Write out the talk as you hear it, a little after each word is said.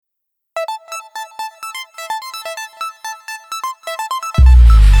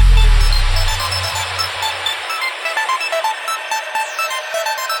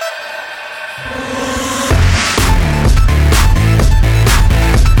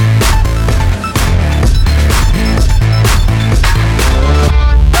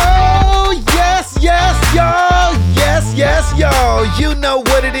you know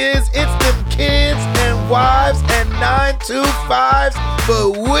what it is. It's them kids and wives and 925s,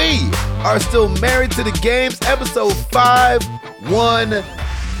 but we are still married to the games. Episode 519.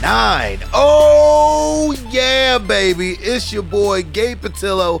 Oh yeah, baby. It's your boy Gabe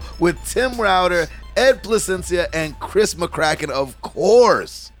Patillo with Tim Router, Ed Placencia, and Chris McCracken, of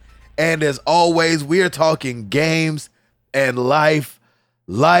course. And as always, we are talking games and life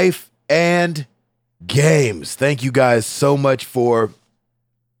and games. Thank you guys so much for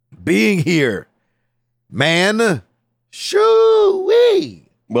being here, man. Shoo-wee.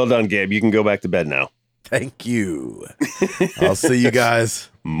 Well done, Gabe. You can go back to bed now. Thank you. I'll see you guys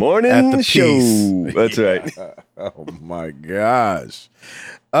Morning at the show. peace. That's right. Oh my gosh.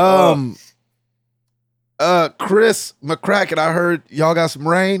 Chris McCracken, I heard y'all got some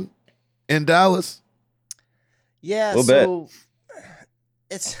rain in Dallas. Yeah, Little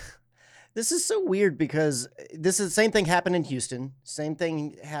this is so weird because this is the same thing happened in Houston. Same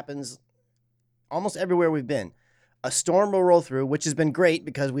thing happens almost everywhere we've been. A storm will roll through, which has been great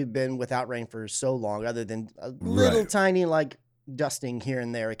because we've been without rain for so long, other than a little tiny like dusting here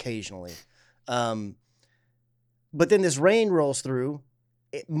and there occasionally. But then this rain rolls through.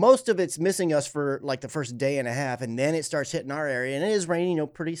 Most of it's missing us for like the first day and a half, and then it starts hitting our area, and it is raining,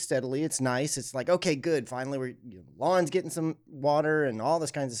 pretty steadily. It's nice. It's like, okay, good. Finally, lawn's getting some water and all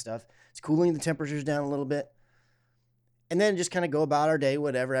this kinds of stuff. It's cooling the temperatures down a little bit. And then just kind of go about our day,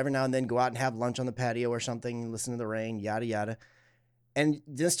 whatever. Every now and then go out and have lunch on the patio or something, listen to the rain, yada, yada. And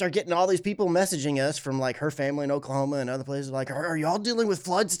then start getting all these people messaging us from like her family in Oklahoma and other places like, are y'all dealing with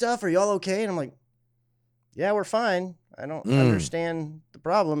flood stuff? Are y'all okay? And I'm like, yeah, we're fine. I don't understand the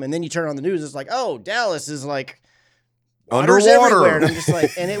problem. And then you turn on the news, it's like, oh, Dallas is like water's underwater everywhere. And I'm just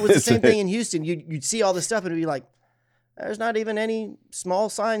like, and it was the same thing in Houston. You'd see all this stuff and it'd be like, there's not even any small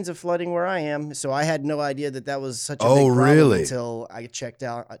signs of flooding where I am. So I had no idea that was such a big problem until I checked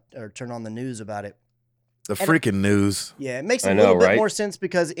out or turned on the news about it. The freaking news. Yeah, it makes a little bit more sense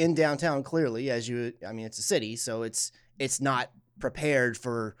because in downtown, clearly, it's a city, so it's not prepared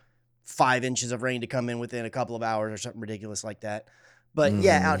for 5 inches of rain to come in within a couple of hours or something ridiculous like that. But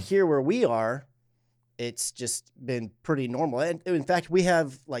yeah, out here where we are, it's just been pretty normal. And in fact, we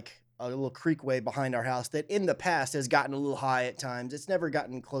have like a little creekway behind our house that in the past has gotten a little high at times. It's never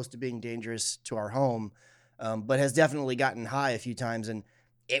gotten close to being dangerous to our home, but has definitely gotten high a few times. And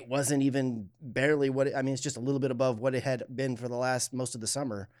it wasn't even barely it's just a little bit above what it had been for most of the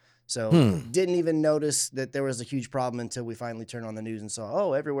summer. So didn't even notice that there was a huge problem until we finally turned on the news and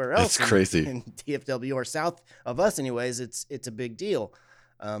saw, everywhere else in DFW or south of us anyways, it's a big deal.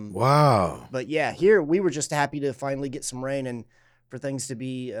 Wow. But yeah, here we were just happy to finally get some rain and for things to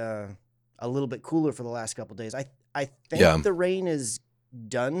be a little bit cooler for the last couple of days. I think the rain is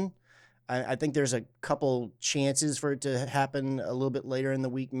done. I think there's a couple chances for it to happen a little bit later in the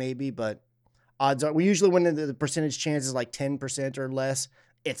week maybe, but odds are, we usually when the percentage chance is like 10% or less,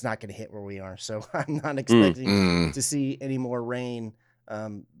 it's not going to hit where we are. So I'm not expecting to see any more rain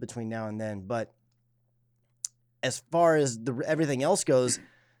between now and then. But as far as everything else goes,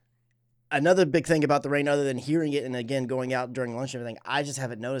 another big thing about the rain, other than hearing it and again going out during lunch and everything, I just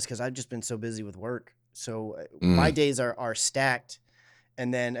haven't noticed because I've just been so busy with work. So my days are stacked.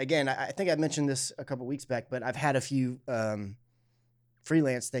 And then again, I think I mentioned this a couple weeks back, but I've had a few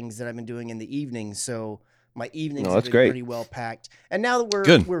freelance things that I've been doing in the evening. So my evenings have been pretty well packed. And now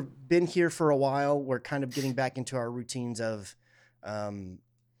that we've been here for a while, we're kind of getting back into our routines of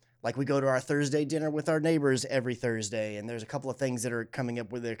like we go to our Thursday dinner with our neighbors every Thursday. And there's a couple of things that are coming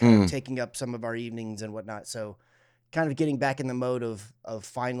up where they're kind of taking up some of our evenings and whatnot. So kind of getting back in the mode of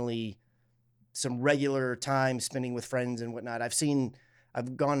finally some regular time spending with friends and whatnot.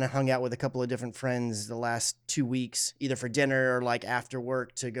 I've gone and hung out with a couple of different friends the last 2 weeks, either for dinner or like after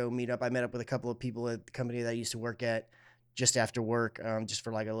work to go meet up. I met up with a couple of people at the company that I used to work at just after work, just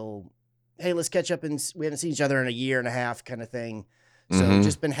for like a little, hey, let's catch up. And we haven't seen each other in a year and a half kind of thing. So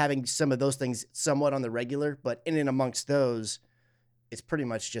just been having some of those things somewhat on the regular, but in and amongst those, it's pretty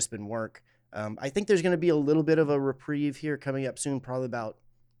much just been work. I think there's going to be a little bit of a reprieve here coming up soon, probably about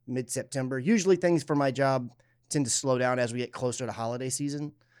mid-September. Usually things for my job tend to slow down as we get closer to holiday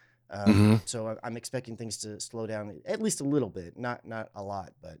season. So I'm expecting things to slow down at least a little bit, not a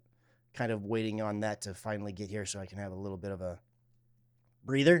lot, but kind of waiting on that to finally get here so I can have a little bit of a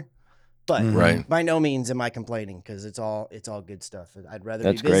breather. But by no means am I complaining because it's all good stuff. I'd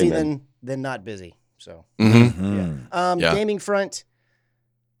rather be busy than not busy. So gaming front,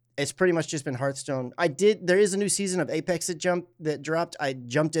 it's pretty much just been Hearthstone. There is a new season of Apex that dropped. I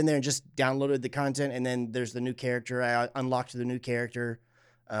jumped in there and just downloaded the content, and then there's the new character. I unlocked the new character.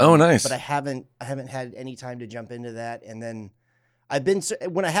 Oh, nice. But I haven't had any time to jump into that. And then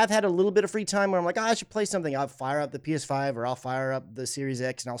when I have had a little bit of free time where I'm like, I should play something, I'll fire up the PS5 or I'll fire up the Series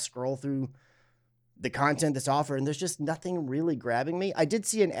X and I'll scroll through the content that's offered, and there's just nothing really grabbing me. I did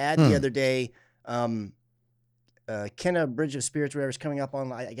see an ad the other day. Kenna Bridge of Spirits, whatever, is coming up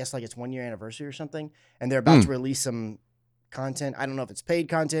on, I guess, like its 1 year anniversary or something, and they're about to release some content. I don't know if it's paid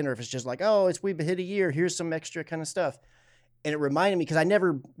content or if it's just like, oh, we've hit a year, here's some extra kind of stuff. And it reminded me, because I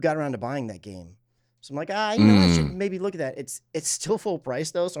never got around to buying that game. So I'm like, I should maybe look at that. It's still full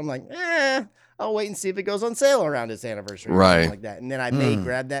price though, so I'm like, I'll wait and see if it goes on sale around its anniversary, or something like that. And then I may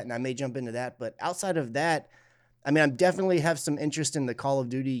grab that and I may jump into that. But outside of that, I mean, I definitely have some interest in the Call of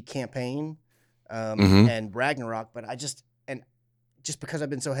Duty campaign and Ragnarok. But just because I've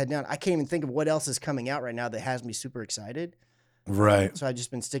been so head down, I can't even think of what else is coming out right now that has me super excited. Right. So I've just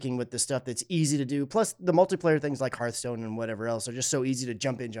been sticking with the stuff that's easy to do. Plus the multiplayer things like Hearthstone and whatever else are just so easy to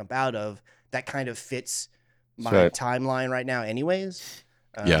jump in, jump out of. That kind of fits my timeline right now anyways.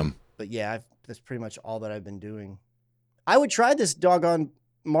 But yeah, that's pretty much all that I've been doing. I would try this doggone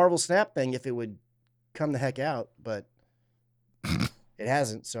Marvel Snap thing if it would come the heck out, but it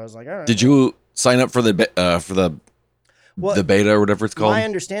hasn't. So I was like, all right. Did you sign up for the beta or whatever it's called? My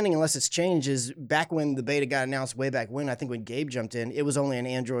understanding, unless it's changed, is back when the beta got announced way back when, I think when Gabe jumped in, it was only an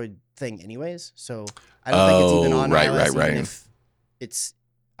Android thing anyways. So I don't think it's even on iOS. Right. If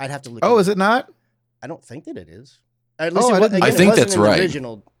I'd have to look. Oh, is it not? I don't think that it is. At least I think that's right.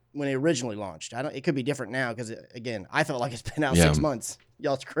 When it originally launched, it could be different now because again, I felt like it's been out 6 months.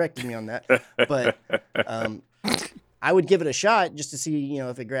 Y'all's correcting me on that, but I would give it a shot just to see,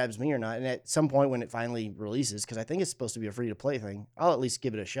 if it grabs me or not. And at some point when it finally releases, because I think it's supposed to be a free to play thing, I'll at least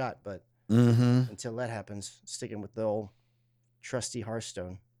give it a shot. But until that happens, sticking with the old trusty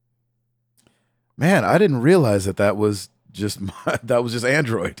Hearthstone. Man, I didn't realize that was just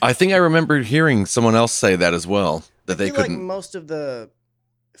Android. I think I remember hearing someone else say that as well, that they couldn't. Like most of the,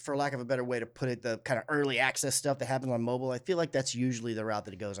 for lack of a better way to put it, the kind of early access stuff that happens on mobile, I feel like that's usually the route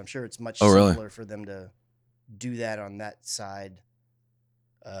that it goes. I'm sure it's much simpler for them to do that on that side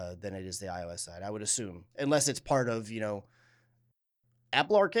than it is the iOS side, I would assume, unless it's part of,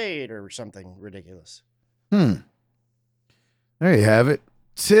 Apple Arcade or something ridiculous. There you have it.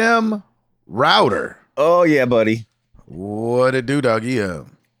 Tim Router. Oh, yeah, buddy. What it do, doggy?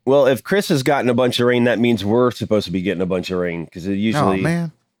 Well, if Chris has gotten a bunch of rain, that means we're supposed to be getting a bunch of rain because it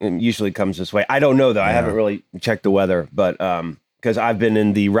usually comes this way. I don't know, though. Yeah. I haven't really checked the weather, but because I've been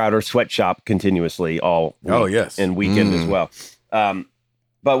in the Router sweatshop continuously all week and weekend as well.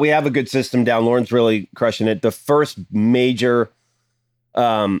 But we have a good system down. Lauren's really crushing it. The first major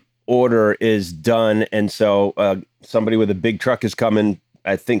order is done, and so somebody with a big truck is coming,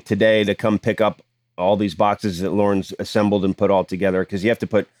 I think, today to come pick up all these boxes that Lauren's assembled and put all together, because you have to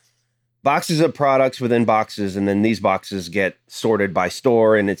put boxes of products within boxes, and then these boxes get sorted by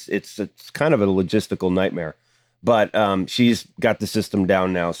store, and it's kind of a logistical nightmare. But she's got the system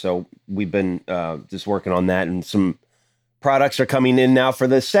down now, so we've been just working on that, and some products are coming in now for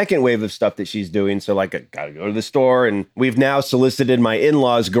the second wave of stuff that she's doing. So like, I gotta go to the store, and we've now solicited my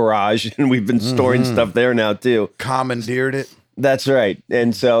in-laws' garage, and we've been storing stuff there now too. Commandeered it. That's right.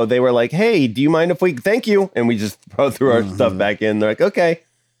 And so they were like, hey, do you mind if we thank you? And we just threw our stuff back in. They're like, okay.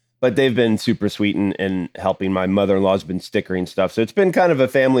 But they've been super sweet and helping. My mother-in-law's been stickering stuff. So it's been kind of a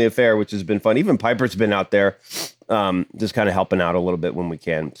family affair, which has been fun. Even Piper's been out there just kind of helping out a little bit when we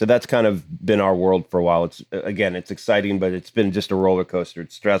can. So that's kind of been our world for a while. It's exciting, but it's been just a roller coaster.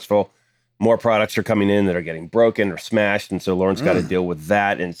 It's stressful. More products are coming in that are getting broken or smashed. And so Lauren's got to deal with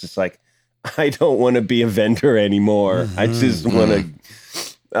that. And it's just like, I don't want to be a vendor anymore. I just want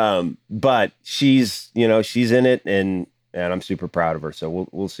to, but she's in it, and I'm super proud of her. So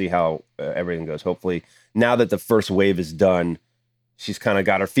we'll see how everything goes. Hopefully now that the first wave is done, she's kind of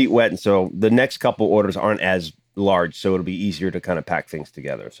got her feet wet. And so the next couple orders aren't as large, so it'll be easier to kind of pack things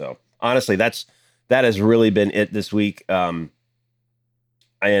together. So honestly, that has really been it this week. And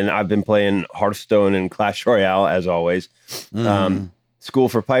I've been playing Hearthstone and Clash Royale as always. School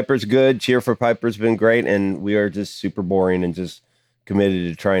for Piper's good. Cheer for Piper's been great. And we are just super boring and just committed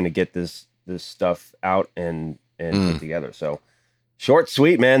to trying to get this stuff out and put together. So short,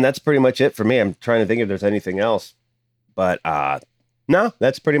 sweet, man. That's pretty much it for me. I'm trying to think if there's anything else, but no,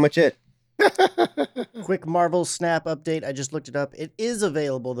 that's pretty much it. Quick Marvel Snap update. I just looked it up. It is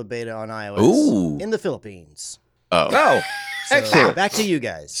available, the beta on iOS in the Philippines. Oh. So, excellent. Back to you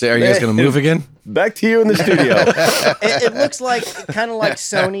guys. So are you guys going to move again? Back to you in the studio. It looks like kind of like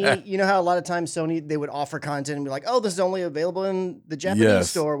Sony. You know how a lot of times Sony, they would offer content and be like, oh, this is only available in the Japanese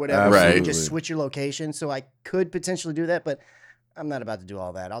store or whatever. Right. So you just switch your location. So I could potentially do that, but I'm not about to do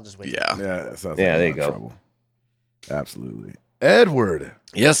all that. I'll just wait. There you go. Trouble. Absolutely. Edward,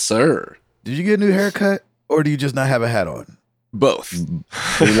 Yes, sir. did you get a new haircut or do you just not have a hat on? Both. Slick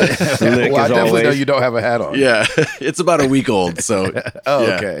Well, I as definitely always. know you don't have a hat on. Yeah, it's about a week old, so Oh,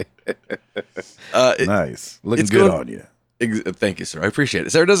 yeah. okay. It- Nice. Looking it's good good. on you. Thank you, sir. I appreciate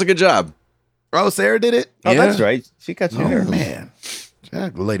it. Sarah does a good job. Oh, Sarah did it? Oh, Yeah. that's right. She cut your Oh, hair. man.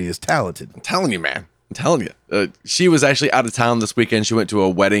 That lady is talented. I'm telling you, man. I'm telling you. She was actually out of town this weekend. She went to a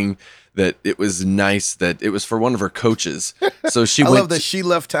wedding that it was nice that it was for one of her coaches. So she I went. love that she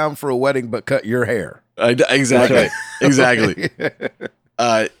left town for a wedding but cut your hair. Exactly. Exactly.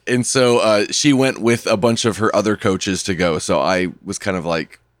 And so she went with a bunch of her other coaches to go. So I was kind of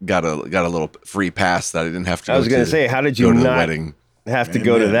like got a little free pass that I didn't have to. I was going to say, how did you go to the not wedding? have to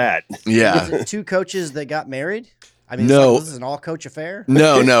go to that? Yeah. Is it 2 coaches that got married? I mean, No. this is an all-coach affair.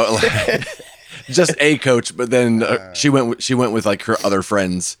 No. Just a coach, but then she went with like her other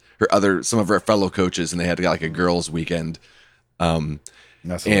friends, some of her fellow coaches, and they had like a girls' weekend.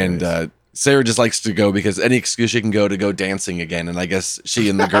 That's hilarious. And Sarah just likes to go because any excuse she can go to go dancing again. And I guess she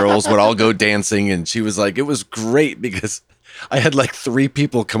and the girls would all go dancing. And she was like, it was great because I had like 3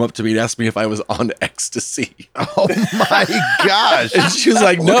 people come up to me and ask me if I was on ecstasy. Oh my gosh. And she was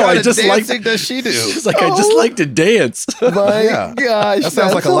like, What no, kind I of just like. dancing does she do? She's like, I just like to dance. My Yeah. gosh. That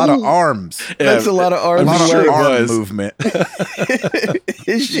sounds like a lot of arms. That's a lot of A arms. lot sure of it arm was. movement.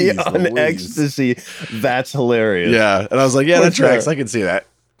 Is she Jeez on Louise. ecstasy? That's hilarious. Yeah. And I was like, yeah, that For sure. tracks. I can see that.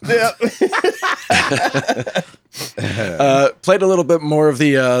 Yeah. Played a little bit more of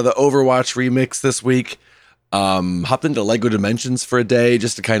the Overwatch remix this week. Hopped into Lego Dimensions for a day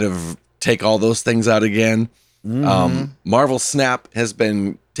just to kind of take all those things out again. Marvel Snap has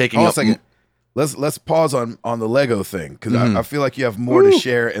been taking Hold on up. a second. Let's pause on the Lego thing because Mhm. I feel like you have more to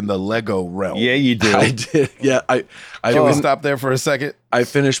share in the Lego realm. Yeah, you do. I did. Yeah, Can we stop there for a second? I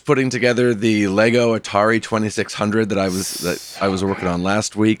finished putting together the Lego Atari 2600 that I was working on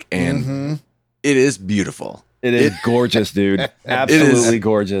last week, and it is beautiful. It is gorgeous, dude. Absolutely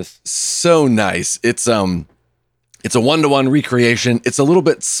gorgeous. So nice. It's a 1-to-1 recreation. It's a little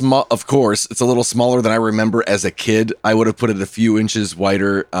bit small, of course. It's a little smaller than I remember as a kid. I would have put it a few inches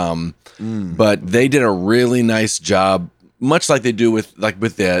wider. But they did a really nice job, much like they do with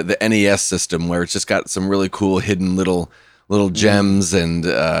the NES system, where it's just got some really cool hidden little gems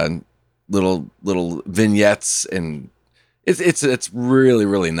and little vignettes, and it's really,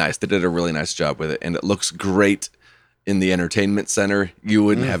 really nice. They did a really nice job with it, and it looks great in the entertainment center. You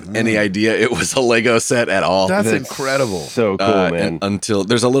wouldn't have any idea it was a Lego set at all. That's incredible. So cool, man. And until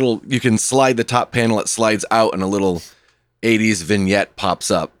there's a little, you can slide the top panel, it slides out, and a little 80s vignette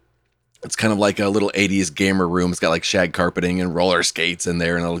pops up. It's kind of like a little 80s gamer room. It's got like shag carpeting and roller skates in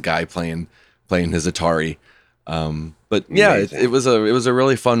there, and a little guy playing his Atari. But yeah, it was a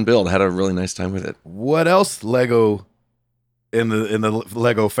really fun build. I had a really nice time with it. What else Lego in the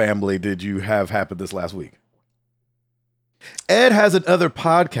Lego family did you have happen this last week? Ed has another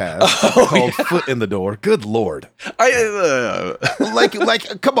podcast called Foot in the Door. Good Lord.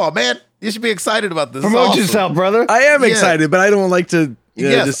 Like, come on, man. You should be excited about this. Promote yourself, brother. I am Yeah. excited, but I don't like to.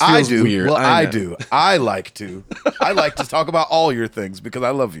 Yes, this I feels do. Weird. Well, I know. do. I like to. I like to talk about all your things because I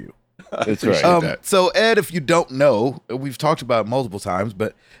love you. That's right. that. So Ed, if you don't know, we've talked about it multiple times,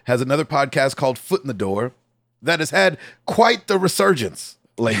 but has another podcast called Foot in the Door that has had quite the resurgence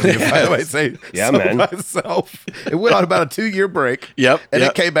lately, if I might say Yeah, so man. myself. It went on about a 2-year break. Yep, And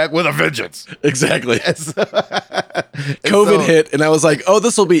yep. it came back with a vengeance. Exactly. And so- COVID hit, and I was like, "Oh,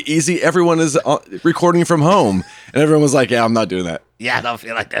 this will be easy. Everyone is recording from home," and everyone was like, "Yeah, I'm not doing that." Yeah, I don't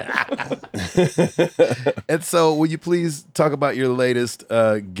feel like that. And so, will you please talk about your latest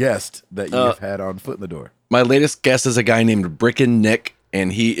guest that you've had on Foot in the Door? My latest guest is a guy named Brickin' Nick,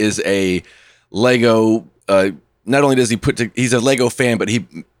 and he is a Lego. Not only does he's a Lego fan, but he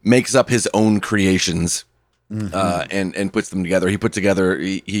makes up his own creations and puts them together. He put together,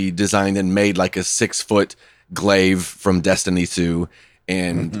 he designed and made like a 6-foot glaive from Destiny 2,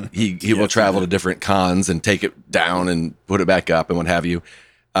 and he will travel to different cons and take it down and put it back up and what have you.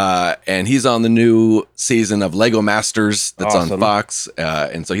 And he's on the new season of Lego Masters that's on Fox,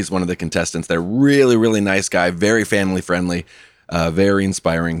 and so he's one of the contestants. They're really, really nice guy, very family friendly, very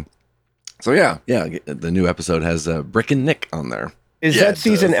inspiring. So yeah, the new episode has Brickin' Nick on there. Is Yeah, that it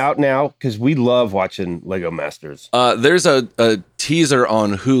season does. out now? Because we love watching Lego Masters. There's a teaser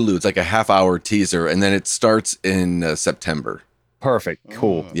on Hulu. It's like a half-hour teaser, and then it starts in September. Perfect.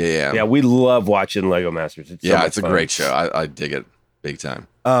 Cool. Yeah. Yeah, we love watching Lego Masters. It's so much It's a fun. great show. I dig it big time.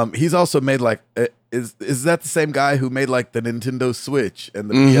 He's also made like is that the same guy who made like the Nintendo Switch and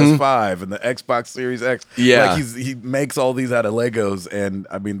the Mhm. PS5 and the Xbox Series X? Yeah. like he makes all these out of Legos, and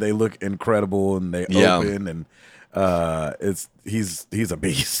I mean they look incredible and they Yeah. open, and he's a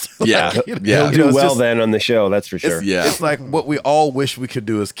beast. Yeah. You know, Yeah. He'll do it's well just- then on the show. That's for sure. Yeah. It's like what we all wish we could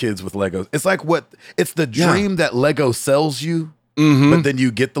do as kids with Legos. It's like it's the dream that Lego sells you, but then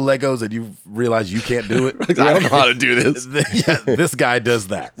you get the Legos and you realize you can't do it. I don't know how to do this. Yeah, this guy does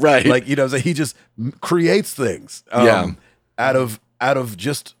that. Right. Like, you know, so he just creates things out of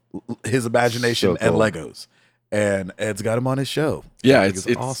just his imagination So cool. and Legos. And Ed's got him on his show. Yeah, I think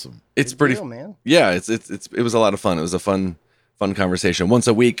it's awesome. It's Good pretty deal, man. Yeah, it was a lot of fun. It was a fun conversation. Once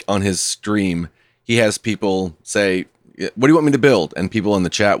a week on his stream, he has people say, "What do you want me to build?" And people in the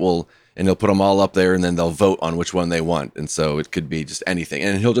chat he'll put them all up there, and then they'll vote on which one they want. And so it could be just anything,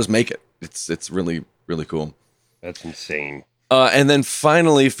 and he'll just make it. It's really, really cool. That's insane. And then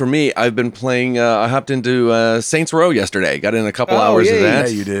finally, for me, I've been playing. I hopped into Saints Row yesterday. Got in a couple hours of yay. Yeah,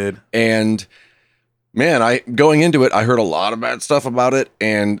 that. you did. And man, going into it, I heard a lot of bad stuff about it.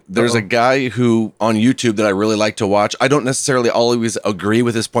 And there's a guy who on YouTube that I really like to watch. I don't necessarily always agree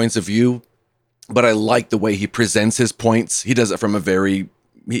with his points of view, but I like the way he presents his points. He does it from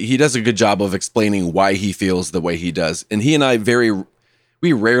he does a good job of explaining why he feels the way he does. And he and I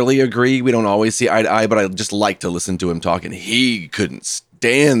we rarely agree. We don't always see eye to eye, but I just like to listen to him talk. And he couldn't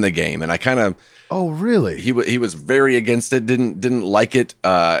stand the game. And I kind of, Oh, really? he was very against it, didn't like it,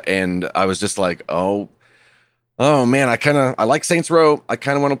 and I was just like, oh man, I like Saints Row, I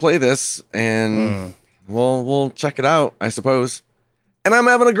kind of want to play this, and we'll check it out, I suppose. And I'm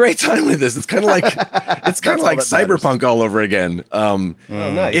having a great time with this. It's kind of like Cyberpunk all over again.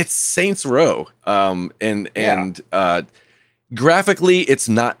 Nice. It's Saints Row, and graphically, it's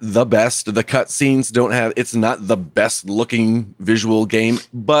not the best. The cutscenes it's not the best looking visual game,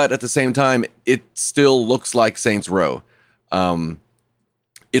 but at the same time, it still looks like Saints Row.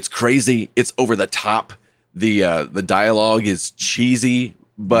 It's crazy. It's over the top. The dialogue is cheesy,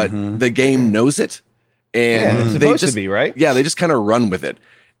 but the game knows it. And It's supposed to be, right? yeah, they just kind of run with it.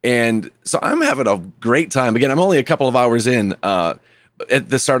 And so I'm having a great time. Again, I'm only a couple of hours in. At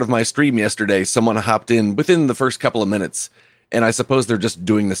the start of my stream yesterday, someone hopped in within the first couple of minutes. And I suppose they're just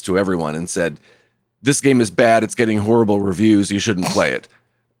doing this to everyone and said, this game is bad. It's getting horrible reviews. You shouldn't play it.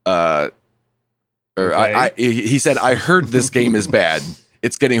 He said, I heard this game is bad.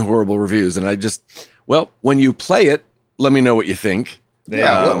 It's getting horrible reviews. And when you play it, let me know what you think.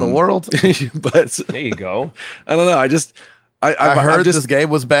 Yeah, what in the world? But There you go. I don't know. I heard this game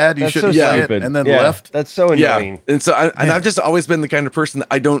was bad. You That's shouldn't so play stupid. it, and then Yeah, left. That's so annoying. Yeah. And so I've just always been the kind of person that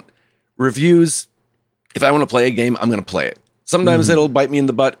I don't reviews. If I want to play a game, I'm going to play it. Sometimes it'll bite me in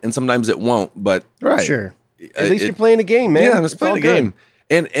the butt and sometimes it won't, but Right. Sure. At least you're playing a game, man. yeah, I'm just It's playing all a good.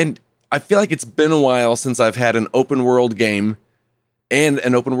 game. And I feel like it's been a while since I've had an open world game and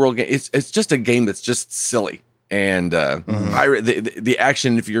an open world game. It's just a game that's just silly. And the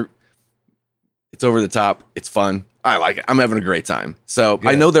action, it's over the top. It's fun. I like it. I'm having a great time. So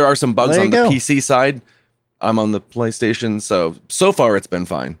I know there are some bugs There on you the go. PC side. I'm on the PlayStation. So far it's been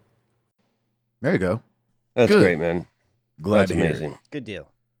fine. There you go. That's Good. great, man. Glad That's to hear. amazing. Good deal.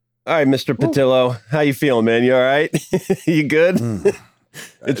 All right, Mr. Patillo, how you feeling, man? You all right? You good?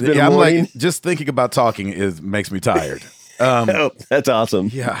 It's been a I'm morning. like, just thinking about talking makes me tired. Oh, that's awesome.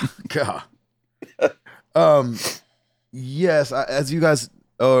 Yeah, God. Yes, as you guys,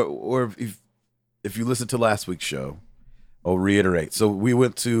 or if you listen to last week's show, I'll reiterate. So we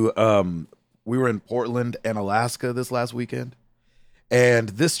went to, we were in Portland and Alaska this last weekend, and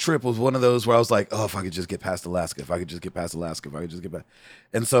this trip was one of those where I was like, oh, if I could just get past Alaska,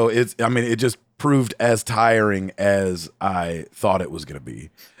 and so it just proved as tiring as I thought it was going to be.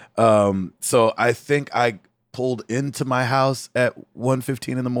 So I think I pulled into my house at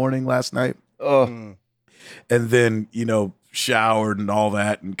 1:15 in the morning last night. Oh, And then, showered and all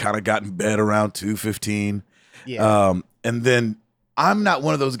that and kind of got in bed around 2:15. Yeah. And then I'm not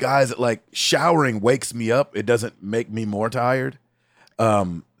one of those guys that like showering wakes me up. It doesn't make me more tired.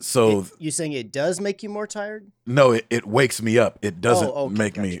 So You saying it does make you more tired? no, it wakes me up. It doesn't okay,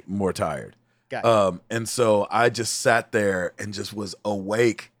 make gotcha. me more tired. Got And so I just sat there and just was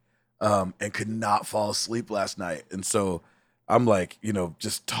awake, and could not fall asleep last night. And so I'm like,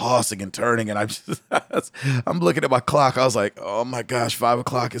 just tossing and turning, and I'm looking at my clock. I was like, oh my gosh, 5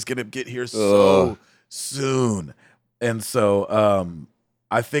 o'clock is gonna get here so soon. And so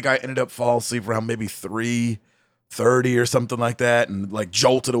I think I ended up falling asleep around maybe 3:30 or something like that, and like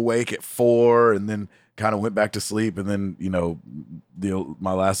jolted awake at 4, and then kind of went back to sleep, and then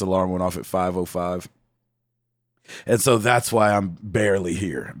my last alarm went off at 5:05, and so that's why I'm barely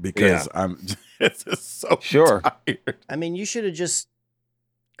here, because I'm it's just so Sure. tired. I mean, you should have just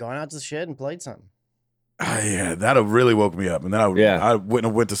gone out to the shed and played something. Yeah, that really woke me up, and then I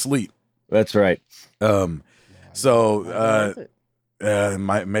went to sleep. That's right. So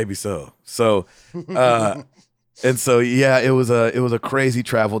maybe so. So and so yeah, it was a crazy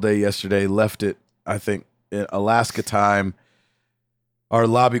travel day yesterday. Left it, I think, in Alaska time. Our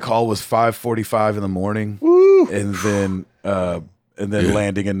lobby call was 5:45 in the morning. Woo! And then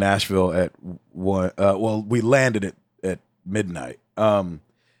landing in Nashville at 1. Well, we landed at midnight.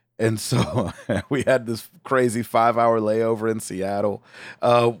 And so we had this crazy 5-hour layover in Seattle,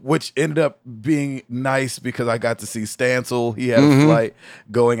 which ended up being nice because I got to see Stancil. He had a flight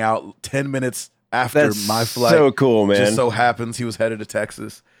going out 10 minutes after That's my flight. so cool, man. Just so happens he was headed to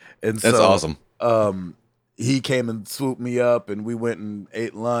Texas. And That's awesome. He came and swooped me up, and we went and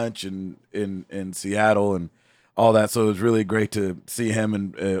ate lunch in Seattle and all that. So it was really great to see him,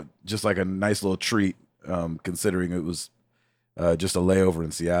 and just like a nice little treat, considering it was just a layover in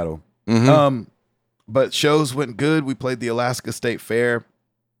Seattle. But shows went good. We played the Alaska State Fair,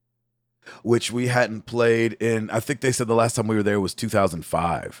 which we hadn't played in, I think they said the last time we were there was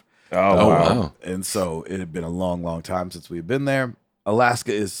 2005. Oh, wow. And so it had been a long, long time since we had been there.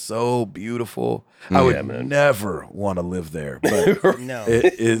 Alaska is so beautiful. I would never want to live there, but No,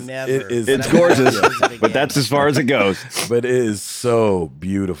 it is. never. It is. It's gorgeous, Again. but that's as far as it goes. But it is so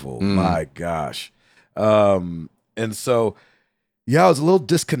beautiful. My gosh. And so, yeah, I was a little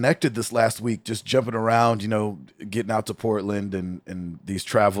disconnected this last week, just jumping around, getting out to Portland and these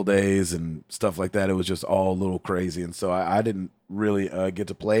travel days and stuff like that. It was just all a little crazy. And so I didn't really get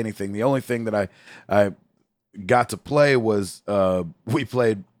to play anything. The only thing that I got to play was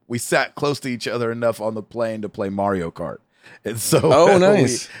we sat close to each other enough on the plane to play Mario Kart. And so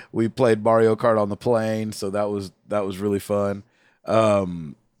nice. we played Mario Kart on the plane, so that was really fun.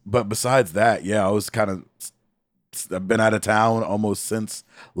 But besides that, yeah, I've been out of town almost since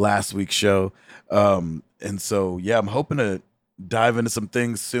last week's show. And so yeah, I'm hoping to dive into some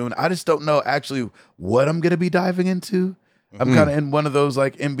things soon. I just don't know actually what I'm going to be diving into. I'm kind of in one of those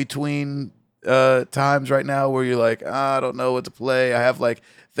like in between times right now where you're like, I don't know what to play. I have like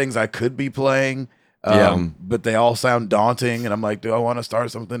things I could be playing, but they all sound daunting, and I'm like, do I want to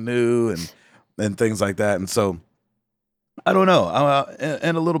start something new and things like that? And so I don't know. I'm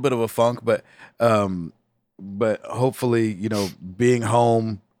in a little bit of a funk, but hopefully, being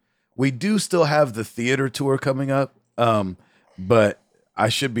home, we do still have the theater tour coming up, but I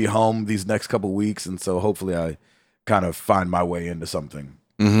should be home these next couple weeks, and so hopefully I kind of find my way into something.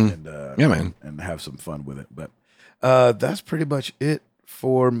 And and have some fun with it. But that's pretty much it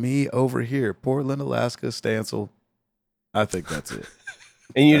for me over here. Portland, Alaska, Stancil. I think that's it.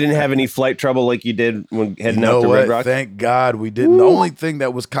 And you didn't have any flight trouble like you did when heading out to Red Rock? Thank God we didn't. The only thing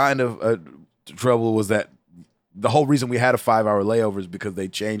that was kind of trouble was that the whole reason we had a 5-hour layover is because they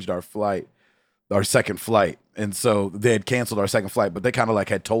changed our second flight. And so they had canceled our second flight, but they kind of like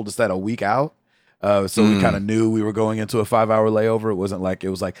had told us that a week out. So we kind of knew we were going into a 5-hour layover. It wasn't like, it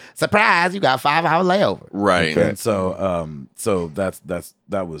was like, surprise, you got a 5-hour layover. Right. And so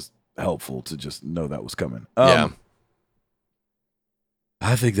that was helpful to just know that was coming.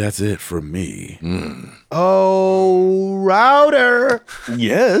 I think that's it for me. Oh, Router.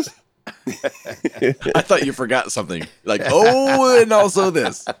 Yes. I thought you forgot something. Like, and also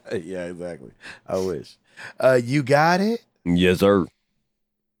this. Yeah, exactly. I wish. You got it? Yes, sir.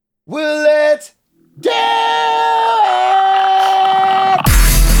 Will it do it?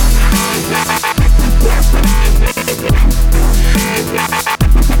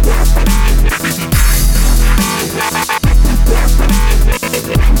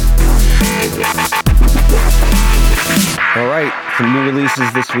 All right, some new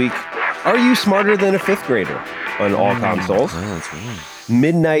releases this week. Are You Smarter Than a Fifth Grader on all consoles? Oh, that's right.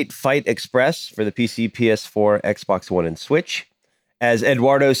 Midnight Fight Express for the PC, PS4, Xbox One, and Switch. As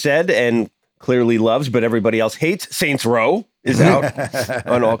Eduardo said, and clearly loves, but everybody else hates, Saints Row is out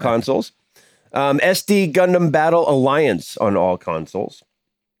on all consoles. SD Gundam Battle Alliance on all consoles.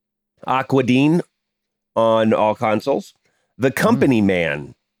 Aquadine on all consoles. The Company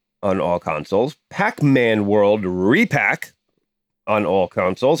Man on all consoles. Pac-Man World Repack on all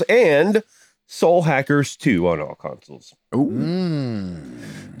consoles. And Soul Hackers 2 on all consoles.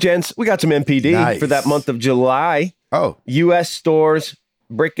 Gents, we got some MPD for that month of July. Oh. U.S. stores,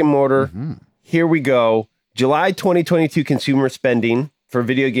 brick and mortar. Here we go. July 2022 consumer spending for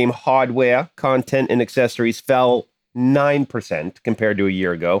video game hardware, content, and accessories fell 9% compared to a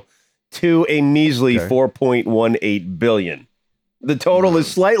year ago to a measly $4.18 billion. The total is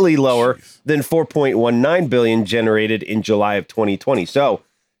slightly lower than $4.19 billion generated in July of 2020. So,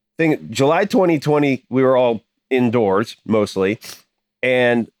 July 2020, we were all indoors mostly,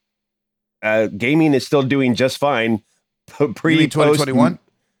 and gaming is still doing just fine. Pre 2021?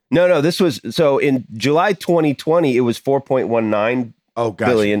 No. This was so in July 2020, it was 4.19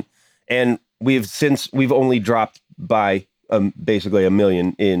 billion, and we've only dropped by basically 1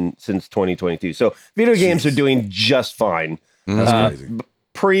 million since 2022. So video games are doing just fine. That's crazy.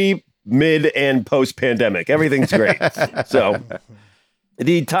 Pre, mid, and post pandemic, everything's great. So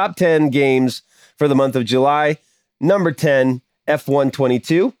the top 10 games for the month of July: number 10, F1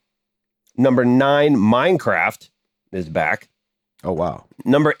 22. Number 9, Minecraft is back. Oh, wow.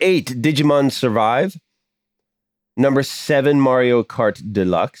 Number 8, Digimon Survive. Number 7, Mario Kart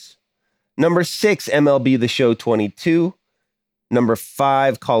Deluxe. Number 6, MLB The Show 22. Number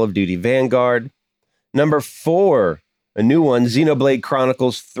 5, Call of Duty Vanguard. Number 4, a new one, Xenoblade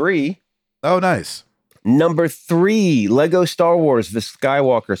Chronicles 3. Oh, nice. Number 3, Lego Star Wars The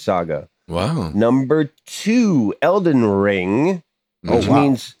Skywalker Saga. Wow. Number 2, Elden Ring, which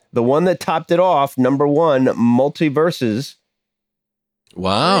means the one that topped it off, number 1, Multiverses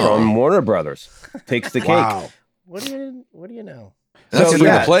Wow. from Warner Brothers. Takes the cake. Wow. What do you know? That's So, free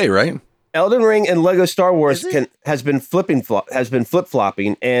yeah. to play, right? Elden Ring and Lego Star Wars Is it? has been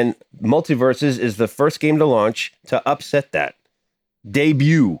flip-flopping, and Multiverses is the first game to launch to upset that.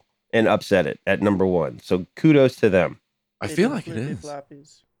 Debut and upset it at number 1. So kudos to them. I feel like it Flippy is.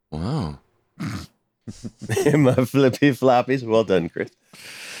 floppies. Wow. My flippy floppies. Well done, Chris.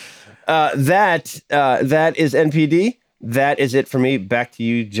 That is NPD. That is it for me. Back to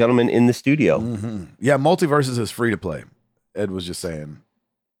you, gentlemen, in the studio. Mm-hmm. Yeah, Multiverses is free to play. Ed was just saying.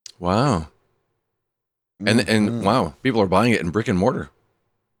 Wow. And wow, people are buying it in brick and mortar.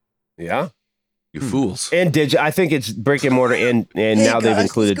 Yeah. You fools. And I think it's brick and mortar, and now they've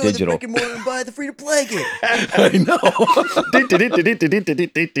included digital. Brick and mortar and buy the free to play game. I know.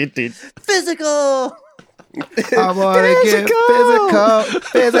 Physical. I want to get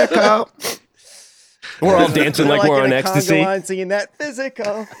physical. We're all dancing like we're on ecstasy. Conga line singing that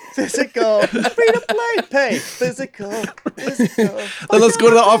physical, free to play, pay, physical. Then let's go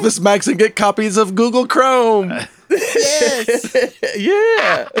to the Office Max and get copies of Google Chrome. Yes.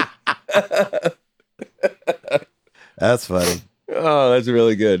 Yeah. That's funny. Oh, that's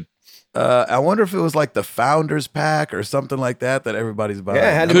really good. I wonder if it was like the Founders Pack or something like that everybody's buying. Yeah,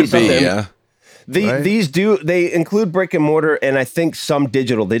 it had to Could be be, something. yeah. Right? They include brick and mortar, and I think some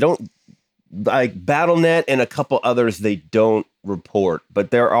digital. They don't, like BattleNet and a couple others they don't report,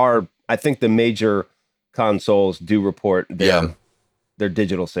 but there are, I think the major consoles do report their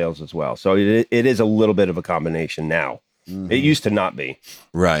digital sales as well. So it is a little bit of a combination now. Mhm. It used to not be.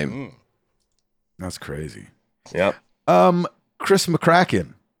 Right. That's crazy. Yep. Chris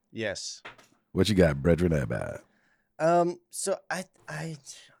McCracken, Yes. what you got, brethren? About? So I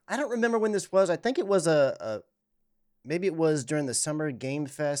don't remember when this was. I think it was maybe it was during the Summer Game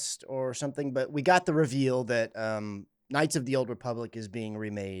Fest or something, but we got the reveal that Knights of the Old Republic is being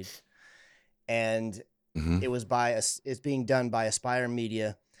remade, and Mhm. it was it's being done by Aspire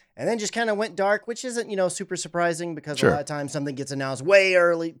Media, and then just kind of went dark, which isn't super surprising because Sure. a lot of times something gets announced way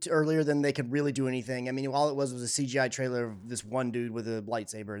earlier than they could really do anything. I mean, all it was a CGI trailer of this one dude with a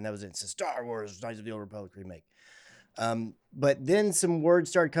lightsaber, and that was it. It's a Star Wars Knights of the Old Republic remake. But then some words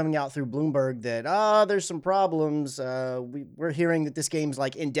started coming out through Bloomberg that there's some problems. We're hearing that this game's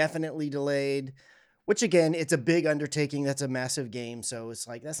like indefinitely delayed, which again, it's a big undertaking. That's a massive game, so it's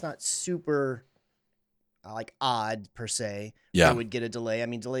like that's not super like odd per se. Yeah. They would get a delay. I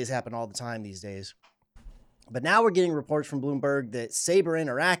mean, delays happen all the time these days. But now we're getting reports from Bloomberg that Saber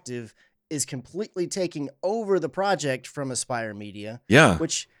Interactive is completely taking over the project from Aspire Media, Yeah.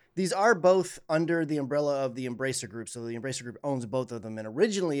 which these are both under the umbrella of the Embracer Group. So the Embracer Group owns both of them. And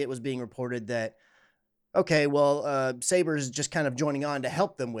originally it was being reported that, okay, well, Saber's just kind of joining on to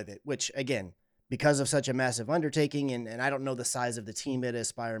help them with it, which again, because of such a massive undertaking, and I don't know the size of the team at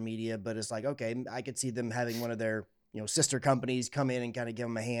Aspire Media, but it's like, okay, I could see them having one of their sister companies come in and kind of give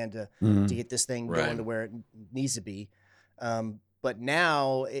them a hand to get this thing Right. going to where it needs to be. But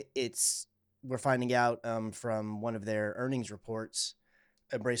now we're finding out from one of their earnings reports,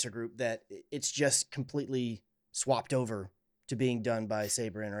 Embracer Group, that it's just completely swapped over to being done by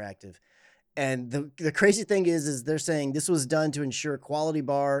Saber Interactive. And the crazy thing is they're saying this was done to ensure quality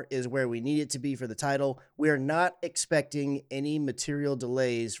bar is where we need it to be for the title. We are not expecting any material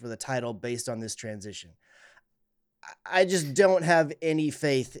delays for the title based on this transition. I just don't have any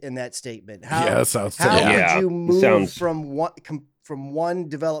faith in that statement. Yeah, that sounds How terrible. Yeah, could you move sounds- from one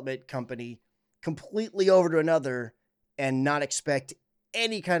development company completely over to another and not expect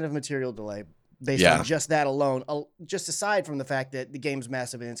any kind of material delay based Yeah. on just that alone, just aside from the fact that the game's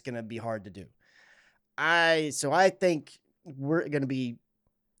massive and it's going to be hard to do. So I think we're going to be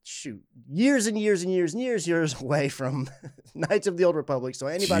years and years and years and years away from Knights of the Old Republic. So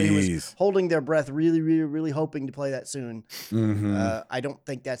anybody who was holding their breath, really, really, really hoping to play that soon, I don't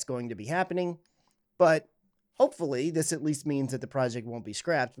think that's going to be happening. But hopefully this at least means that the project won't be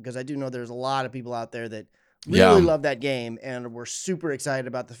scrapped, because I do know there's a lot of people out there that really love that game and we're super excited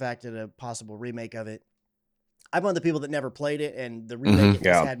about the fact that a possible remake of it. I'm one of the people that never played it, and the remake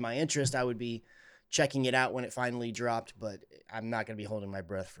has had my interest. I would be checking it out when it finally dropped, but I'm not going to be holding my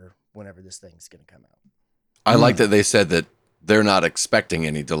breath for whenever this thing's going to come out. I like that they said that they're not expecting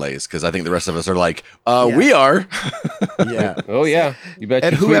any delays, because I think the rest of us are like, we are. Yeah. Oh, yeah. You bet.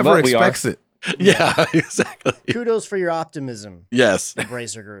 And whoever expects it. Yeah, exactly. Kudos for your optimism. Yes.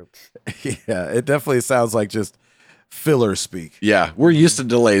 Embracer Group. Yeah, it definitely sounds like just filler speak. Yeah, we're used to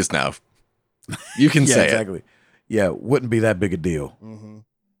delays now. You can say exactly. It. Yeah, wouldn't be that big a deal.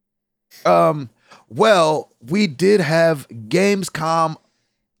 Mm-hmm. Well, we did have Gamescom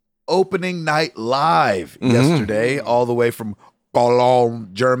opening night live yesterday, all the way from Cologne,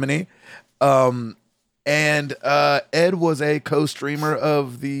 Germany. And Ed was a co-streamer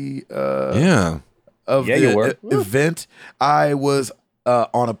of the event. I was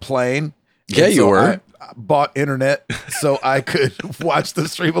on a plane. Yeah, you were. I bought internet so I could watch the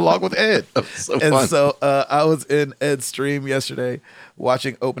stream along with Ed. So fun. So I was in Ed's stream yesterday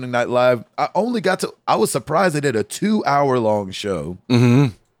watching opening night live. I was surprised they did a 2-hour long show.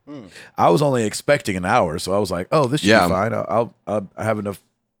 I was only expecting an hour, so I was like, oh, this should be fine. I'll have enough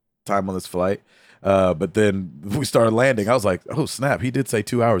time on this flight. But then we started landing. I was like, oh, snap. He did say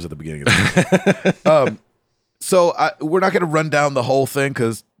 2 hours at the beginning of the So we're not going to run down the whole thing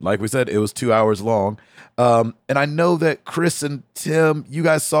because, like we said, it was 2 hours long. And I know that Chris and Tim, you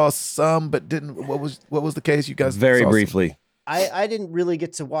guys saw some, but didn't. What was the case? You guys very briefly. I didn't really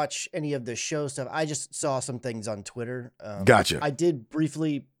get to watch any of the show stuff. I just saw some things on Twitter. Gotcha. I did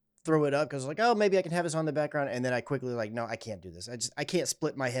briefly throw it up because I was like, oh, maybe I can have this on the background, and then I quickly like, no, I can't do this. I can't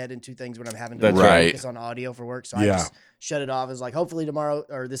split my head in two things when I'm having to focus on audio for work. So I just shut it off. It's like, hopefully tomorrow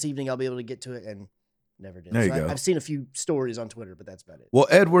or this evening I'll be able to get to it, and never did. There you go. I've seen a few stories on Twitter, but that's about it. Well,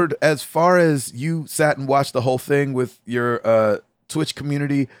 Edward, as far as you sat and watched the whole thing with your Twitch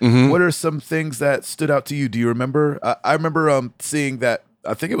community, what are some things that stood out to you? Do you remember? I remember seeing that.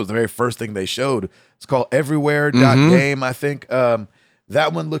 I think it was the very first thing they showed. It's called Everywhere.game, I think.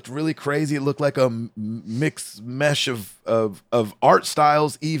 That one looked really crazy. It looked like a mixed mesh of art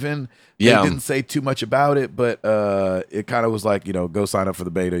styles even. They didn't say too much about it, but it kind of was like, go sign up for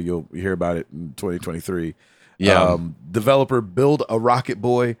the beta. You'll hear about it in 2023. Yeah. Developer Build a Rocket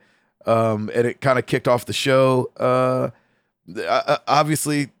Boy, and it kind of kicked off the show.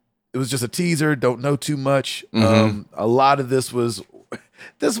 Obviously, it was just a teaser. Don't know too much. A lot of this was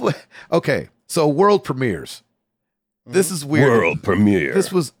okay. So world premieres. This is weird. World premiere.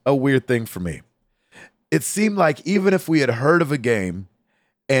 This was a weird thing for me. It seemed like even if we had heard of a game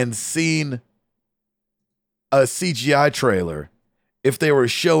and seen a CGI trailer, if they were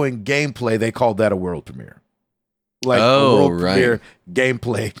showing gameplay, they called that a world premiere. Like a world premiere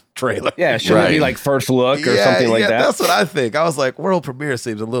gameplay trailer. Yeah, shouldn't it be like first look or something like that? That's what I think. I was like, world premiere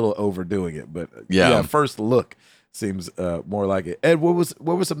seems a little overdoing it, but first look seems more like it. Ed, what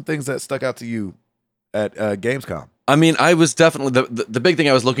were some things that stuck out to you at Gamescom? I mean, I was definitely the big thing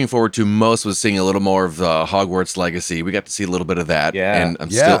I was looking forward to most was seeing a little more of Hogwarts Legacy. We got to see a little bit of that, and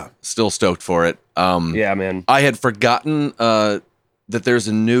I'm still stoked for it. Yeah, man. I had forgotten that there's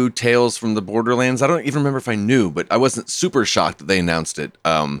a new Tales from the Borderlands. I don't even remember if I knew, but I wasn't super shocked that they announced it.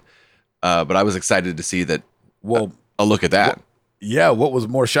 But I was excited to see that. Well, a look at that. What was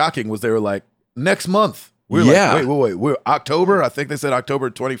more shocking was they were like, next month. We were like, wait. We're October. I think they said October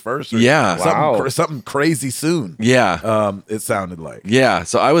 21st. Something crazy soon. Yeah. It sounded like. Yeah.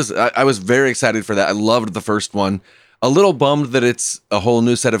 So I was very excited for that. I loved the first one. A little bummed that it's a whole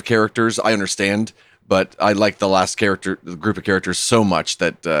new set of characters. I understand, but I liked the last group of characters so much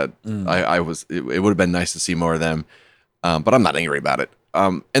that it would have been nice to see more of them. But I'm not angry about it.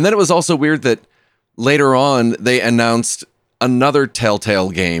 And then it was also weird that later on they announced another Telltale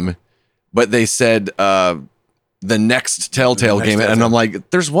game. But they said the next Telltale game, and I'm like,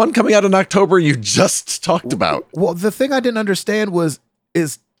 there's one coming out in October you just talked about. Well, the thing I didn't understand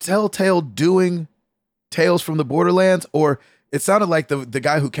is Telltale doing Tales from the Borderlands? Or it sounded like the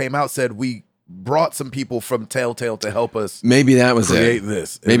guy who came out said, we brought some people from Telltale to help us Maybe that was create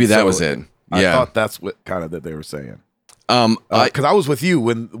this. Maybe that was it. I thought that's what kind of that they were saying. Because I was with you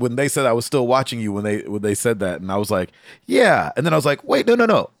when they said I was still watching you when they said that, and I was like, yeah, and then I was like, wait,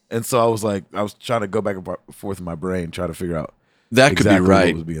 no, and so I was trying to go back and forth in my brain, trying to figure out that could be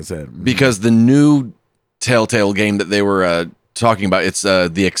right what was being said because the new Telltale game that they were talking about. It's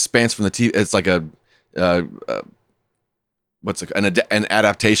The Expanse from the TV. It's like a an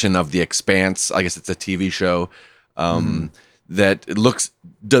adaptation of The Expanse. I guess it's a TV show that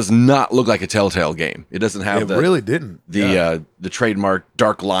does not look like a Telltale game. It doesn't have really didn't the trademark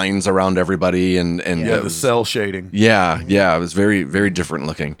dark lines around everybody and the cell shading. Yeah, it was very, very different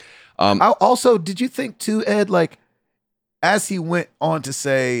looking. Also, did you think too, Ed, like as he went on to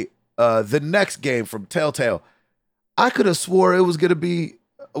say the next game from Telltale, I could have swore it was going to be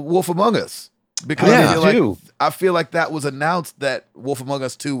Wolf Among Us. Because I feel like that was announced that Wolf Among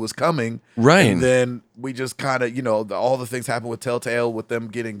Us 2 was coming. Right. And then we just kind of, all the things happened with Telltale with them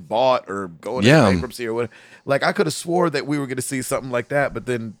getting bought or going into bankruptcy or whatever. Like, I could have swore that we were going to see something like that, but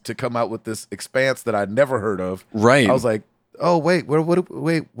then to come out with this Expanse that I'd never heard of. Right. I was like, oh, wait, what are we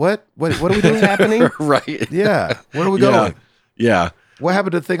doing? happening? Right. Yeah. Where are we going? Yeah. What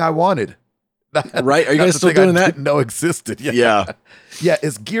happened to the thing I wanted? Right. Are you guys still doing that? Didn't know existed. Yeah. Yeah,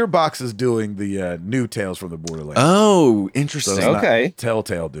 it's Gearbox is doing the new Tales from the Borderlands. Oh, So interesting. it's not Okay.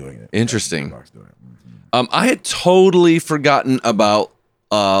 Telltale doing it. Interesting. Gearbox doing it. I had totally forgotten about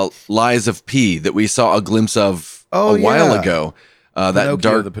Lies of P that we saw a glimpse of a while ago. That Pinocchio,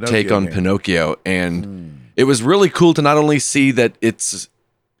 dark the Pinocchio take on game. Pinocchio, and it was really cool to not only see that it's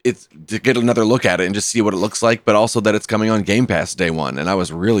to get another look at it and just see what it looks like, but also that it's coming on Game Pass day one, and I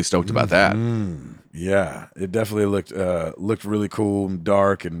was really stoked about that. Yeah, it definitely looked really cool and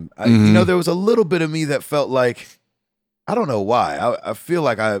dark, and there was a little bit of me that felt like, I don't know why, I feel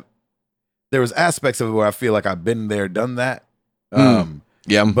like there was aspects of it where I feel like I've been there, done that.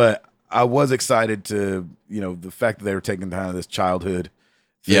 Yeah, but I was excited to the fact that they were taking kind of this childhood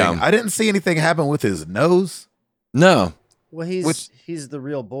thing. Yeah. I didn't see anything happen with his nose. no, Well, he's the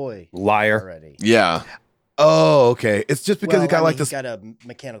real boy. Liar. Already. yeah, Oh, okay. It's just because he got like he's this. got a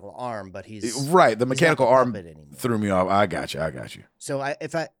mechanical arm, but he's Right, the he's not mechanical the arm puppet anymore. threw me off. I got you. So I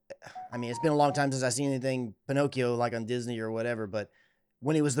mean, it's been a long time since I've seen anything Pinocchio like on Disney or whatever. But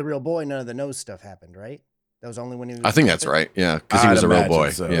when he was the real boy, none of the nose stuff happened, right? That was only when he was. I think that's right. Yeah, because he was I'd a real imagine boy.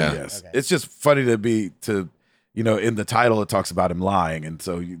 so, Yeah, yes. Okay. It's just funny in the title it talks about him lying, and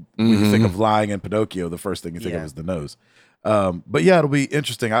so when you think of lying and Pinocchio, the first thing you think of is the nose. But yeah, it'll be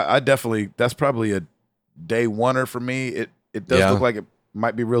interesting. I definitely, that's probably a day oneer for me. It does look like it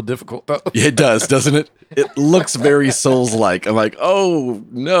might be real difficult though. It does, doesn't it? It looks very Souls-like. I'm like, oh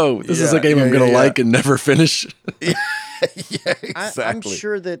no, this is a game I'm gonna like and never finish. Yeah, exactly. I'm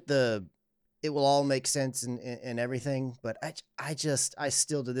sure that it will all make sense and everything, but I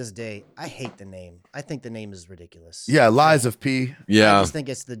still to this day I hate the name. I think the name is ridiculous. Yeah, Lies of P. I Yeah, just think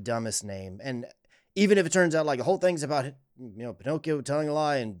it's the dumbest name. And even if it turns out like the whole thing's about Pinocchio telling a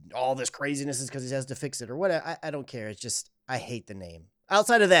lie and all this craziness is because he has to fix it or whatever, I don't care. It's just I hate the name.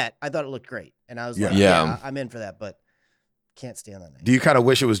 Outside of that, I thought it looked great, and I was like, Yeah. I'm in for that, but can't stand that name. Do you kind of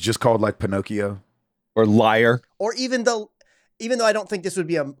wish it was just called like Pinocchio? Or liar. Or even though I don't think this would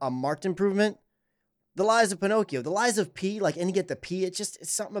be a marked improvement, the Lies of Pinocchio, the Lies of P, like, and you get the P, it's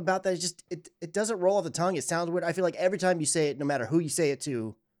something about that. It doesn't roll off the tongue. It sounds weird. I feel like every time you say it, no matter who you say it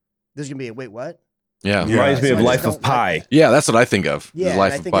to, there's gonna be a wait, what? yeah, Yeah. Reminds me So of I just Life don't of Pi. like yeah. That's what I think of. Yeah, Life and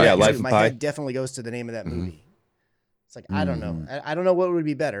I of think Pi. of Yeah, that Life too. of My Pi. head definitely goes to the name of that movie. It's like I don't know. I don't know what would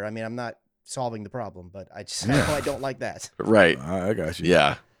be better. I mean, I'm not solving the problem, but I know I don't like that. Right. I got you.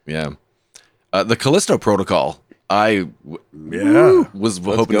 Yeah. Yeah. The Callisto Protocol, I Yeah. was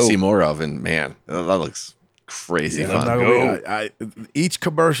hoping to go. see more of, and man, that looks crazy Yeah, I'm fun. not gonna be- each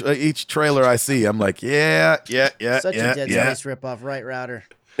commercial, each trailer I see, I'm like, yeah. Such a Dead yeah. Space ripoff, right, Router?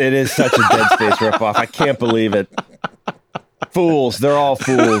 It is such a Dead Space ripoff. I can't believe it. Fools. They're all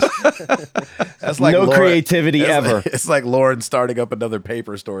fools. That's like No Lauren- creativity ever. It's like Lauren starting up another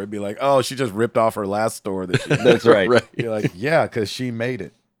paper store and be like, oh, she just ripped off her last store. That she That's right. Right. You're like, yeah, because she made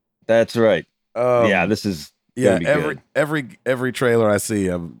it. That's right. Um, Yeah, this is Yeah, gonna be good. every trailer I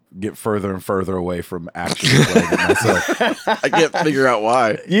see, I get further and further away from actually playing it myself. I can't figure out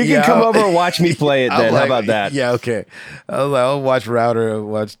why. You can Yeah, come over and watch me play it I'm then. like, How about that? Yeah, okay. I'll watch Router and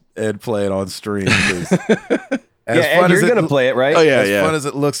watch Ed play it on stream. 'Cause as Yeah, Ed, fun as you're it- going to play it, right? Oh, yeah, as yeah. fun as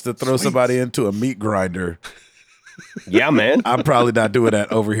it looks to throw somebody into a meat grinder, Yeah, man. I'm probably not doing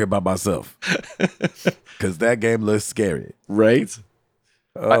that over here by myself. Because that game looks scary. Right?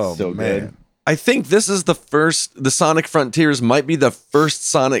 Oh, so man. good. I think this is the Sonic Frontiers might be the first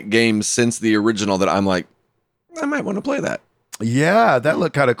Sonic game since the original that I'm like, I might want to play that. Yeah, that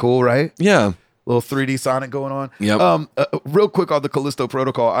looked kind of cool, right? Yeah. Little 3D Sonic going on. Yep. Real quick on the Callisto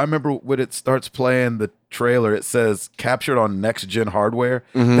Protocol. I remember when it starts playing the trailer, it says captured on next gen hardware.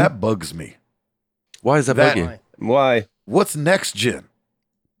 Mhm. That bugs me. Why is that That- buggy? Why? What's next gen?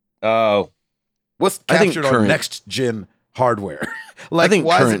 Oh, What's I think captured on current. next gen hardware. I think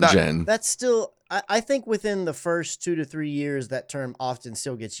why is it current not- gen. That's still, I think within the first 2 to 3 years, that term often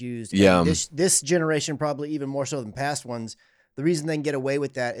still gets used. Yeah. And this generation, probably even more so than past ones, the reason they can get away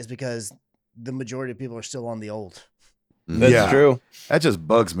with that is because the majority of people are still on the old. That's Yeah. true. That just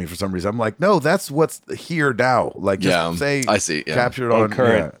bugs me for some reason. I'm like, no, that's what's here now. Like, just say I see. Yeah. captured On on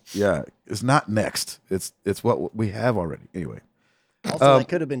current. Yeah, it's not next. It's what we have already. Anyway, Also, that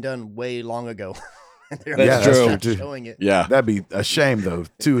could have been done way long ago. They're That's just true. not too. showing it. Yeah. that'd be a shame though.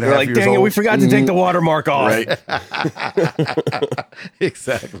 2.5 They're like, years dang it, old. we forgot to take the watermark off. Right.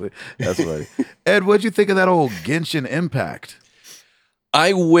 Exactly. That's funny. Ed, what'd you think of that old Genshin Impact?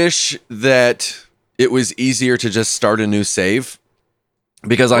 I wish that it was easier to just start a new save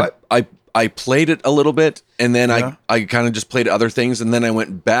because What? I played it a little bit and then Yeah. I kind of just played other things and then I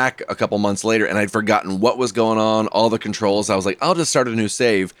went back a couple months later and I'd forgotten what was going on, all the controls. I was like, I'll just start a new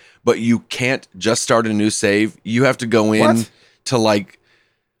save, but you can't just start a new save. You have to go in What? to like,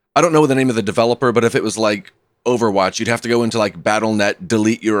 I don't know the name of the developer, but if it was like Overwatch, you'd have to go into like Battle.net,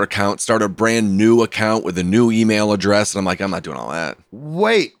 delete your account, start a brand new account with a new email address. And I'm like, I'm not doing all that.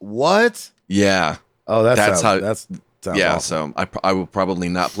 Wait, what? Yeah. Oh, That's sounds, how- that's sounds Yeah, awesome. so I will probably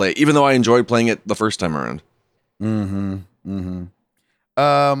not play it, even though I enjoyed playing it the first time around. Mm-hmm. Mm-hmm.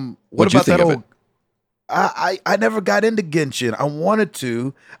 What What'd you about think that of old? I never got into Genshin. I wanted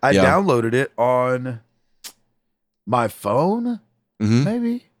to. I Yeah. downloaded it on my phone, Mhm.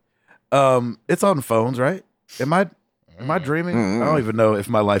 maybe. It's on phones, right? Am I dreaming? I don't even know if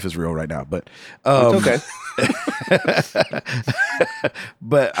my life is real right now, but It's okay.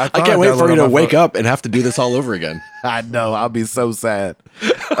 but I I can't wait for you to wake up and have to do this all over again. I know. I'll be so sad.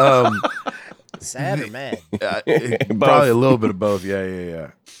 Sad or mad? Probably a little bit of both.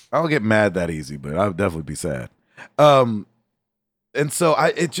 Yeah. I don't get mad that easy, but I'll definitely be sad. And so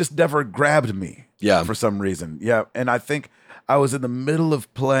it just never grabbed me. Yeah. For some reason. Yeah. And I think I was in the middle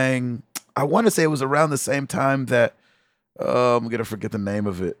of playing. I want to say it was around the same time that I'm gonna forget the name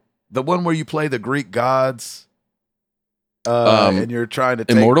of it. The one where you play the Greek gods, and you're trying to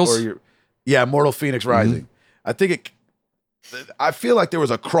take Immortals? Immortal Phoenix Rising. I think I feel like there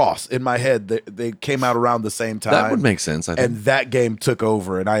was a cross in my head. They came out around the same time. That would make sense, I think. And that game took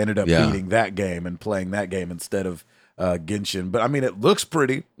over, and I ended up Yeah. beating that game and playing that game instead of Genshin. But I mean, it looks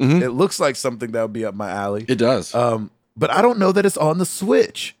pretty. Mhm. It looks like something that would be up my alley. It does. But I don't know that it's on the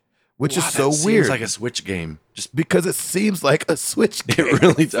Switch, which Wow, is so that seems weird. like a Switch game. Just Because it seems like a Switch game. It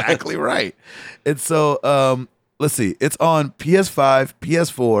really does. Exactly right. And so let's see. It's on PS5,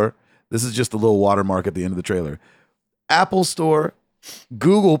 PS4. This is just a little watermark at the end of the trailer. Apple Store,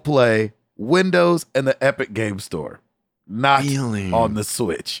 Google Play, Windows, and the Epic Game Store. Not Really? on the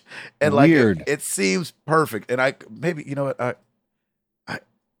Switch. And Weird. like it seems perfect. And you know what?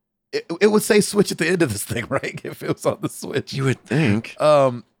 It would say Switch at the end of this thing, right? If it was on the Switch. you would think.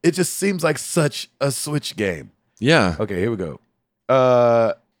 It just seems like such a Switch game. Yeah. Okay, here we go.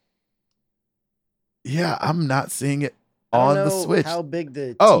 Yeah, I'm not seeing it I on don't the know Switch. how big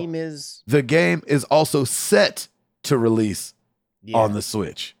the Oh. team is. The game is also set to release Yeah. on the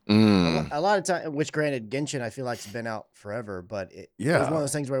Switch. Mm. A lot of time, which granted, Genshin I feel like it's been out forever, but it Yeah. was one of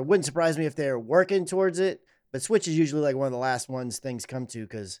those things where it wouldn't surprise me if they're working towards it. But Switch is usually like one of the last ones things come to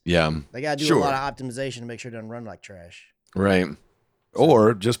because Yeah. they got to do Sure. a lot of optimization to make sure it doesn't run like trash. Right.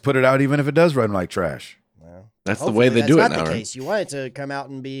 Or just put it out even if it does run like trash. Well, That's the hopefully way they that's do it not now, the right? case. You want it to come out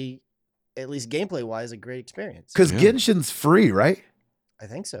and be, at least gameplay wise, a great experience. Because Yeah. Genshin's free, right? I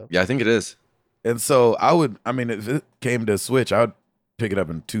think so. Yeah, I think it is. And so I mean, if it came to Switch, I would pick it up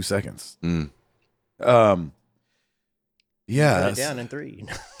in 2 seconds. Mm. Yeah. Put it down in 3.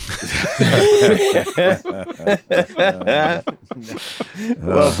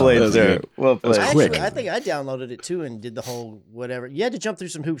 Well played, That's sir. good. Well played. That's quick. I think I downloaded it too and did the whole whatever. You had to jump through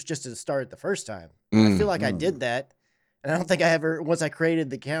some hoops just to start it the first time. I Mm. feel like I did that, and I don't think I ever once I created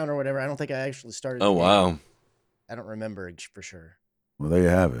the account or whatever. I don't think I actually started. Oh, the game. wow. I don't remember it for sure. Well, there you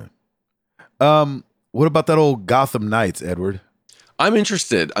have it. What about that old Gotham Knights, Edward? I'm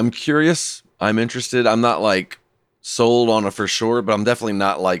interested. I'm curious. I'm interested. I'm not like sold on it for sure, but I'm definitely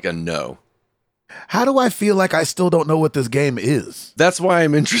not like a no. How do I feel like I still don't know what this game is? That's why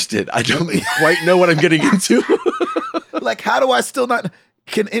I'm interested. I don't quite know what I'm getting into. Like, how do I still not?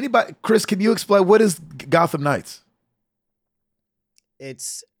 Can anybody, Chris? Can you explain what is Gotham Knights?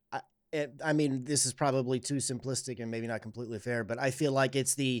 I mean, this is probably too simplistic and maybe not completely fair, but I feel like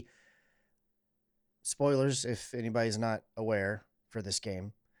it's the spoilers if anybody's not aware for this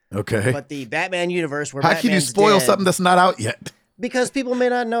game. Okay. But the Batman universe where How can you Batman's spoil dead- something that's not out yet? Because people may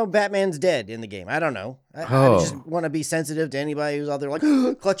not know Batman's dead in the game. I don't know. I just want to be sensitive to anybody who's out there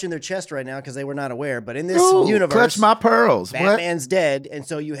like clutching their chest right now because they were not aware. But in this universe, clutch my pearls. Batman's dead, and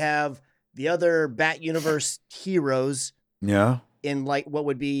so you have the other Bat Universe heroes. Yeah. In like what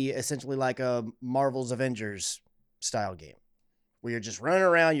would be essentially like a Marvel's Avengers style game, where you're just running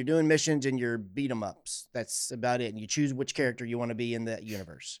around, you're doing missions, and you're beat 'em ups. That's about it. And you choose which character you want to be in that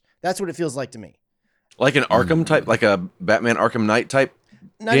universe. That's what it feels like to me. Like an Arkham type, like a Batman Arkham Knight type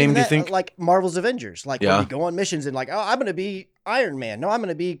Not game, even do you that, think? like Marvel's Avengers, like Yeah. when you go on missions and like, oh, I'm going to be Iron Man. No, I'm going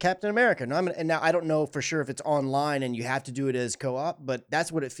to be Captain America. No, and now I don't know for sure if it's online and you have to do it as co-op, but that's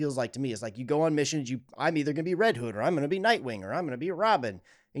what it feels like to me. It's like you go on missions. I'm either going to be Red Hood or I'm going to be Nightwing or I'm going to be Robin,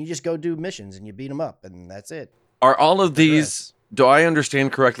 and you just go do missions and you beat them up, and that's it. Are all of these? Do I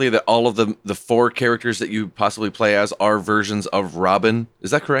understand correctly that all of the 4 characters that you possibly play as are versions of Robin?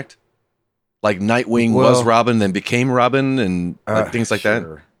 Is that correct? Like Nightwing was Robin, then became Robin, and like things like that.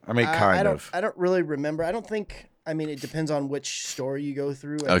 I mean, kind of. I don't really remember. I don't think. I mean, it depends on which story you go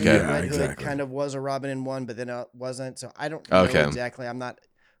through. I Okay. think Yeah, Red Hood exactly. kind of was a Robin in one, but then it wasn't. So I don't know Okay. exactly. I'm not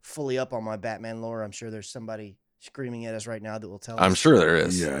fully up on my Batman lore. I'm sure there's somebody screaming at us right now that will tell us. I'm sure there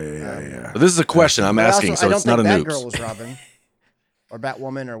is. Yeah. But this is a question I'm But asking, also, so it's not a I don't noops. think Batgirl was Robin or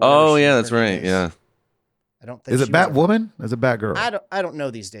Batwoman or. Oh whatever yeah, her that's name right. is. Yeah. I don't think. Is it she was a- Batwoman? Is it Batgirl? I don't know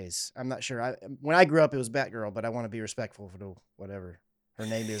these days. I'm not sure. When I grew up, it was Batgirl, but I want to be respectful for whatever her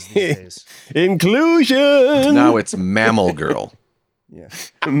name is these days. Inclusion. Now it's Mammal Girl. Yeah.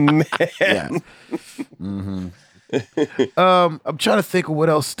 Man. Yeah. I'm trying to think of what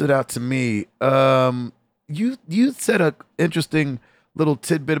else stood out to me. You said a interesting little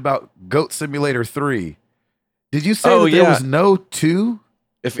tidbit about Goat Simulator 3. Did you say Oh, that there yeah. was no 2?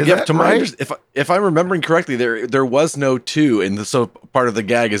 If Is yeah, that to my right? if I'm remembering correctly, there was no 2, and so part of the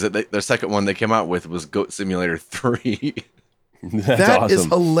gag is that the second one they came out with was Goat Simulator 3. That's That is awesome.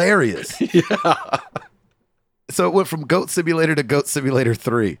 hilarious. Yeah. So it went from Goat Simulator to Goat Simulator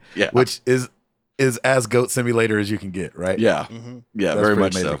 3, Yeah. which is as Goat Simulator as you can get, right? Yeah. Mm-hmm. Yeah, That's very pretty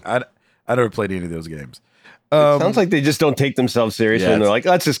much amazing. so. I never played any of those games. Sounds like they just don't take themselves seriously, Yeah, and they're like,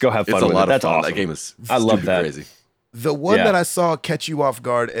 let's just go have fun It's a with lot it. of That's fun. awesome. That game is I love stupid that. crazy. The one Yeah. that I saw catch you off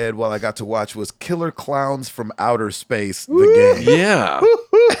guard, Ed, while I got to watch was Killer Clowns from Outer Space, the game. Yeah.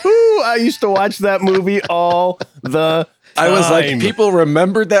 I used to watch that movie all the I was like, time. people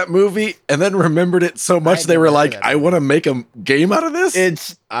remembered that movie and then remembered it so much I'd they were never like, heard of that I want to make a game out of this.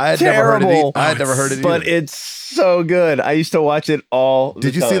 It's I had never heard terrible. it. I had never heard it but either. it's so good. I used to watch it all.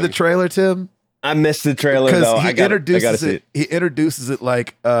 Did you see the trailer, Tim? I missed the trailer Because though. he I gotta introduces see it. He introduces it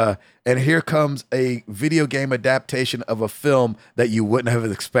like, and here comes a video game adaptation of a film that you wouldn't have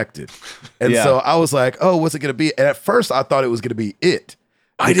expected. And Yeah. so I was like, oh, what's it going to be? And at first I thought it was going to be It.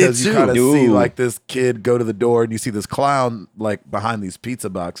 I did Because you too. kind of see Ooh. like this kid go to the door and you see this clown like behind these pizza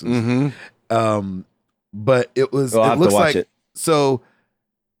boxes. Mm-hmm. But it was, I'll it have to looks watch like, it. so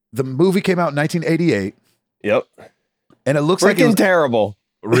the movie came out in 1988 Yep. and it looks like it Freaking was, terrible.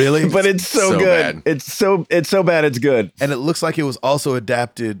 really? But it's so, So good. bad. It's so bad it's good. And it looks like it was also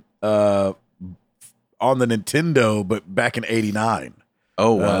adapted on the Nintendo, but back in '89.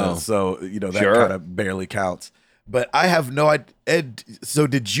 Oh, wow. So that Sure. kind of barely counts. But I have no idea. Ed, so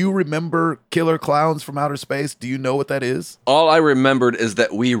did you remember Killer Clowns from Outer Space? Do you know what that is? All I remembered is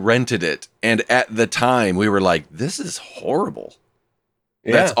that we rented it. And at the time, we were like, this is horrible.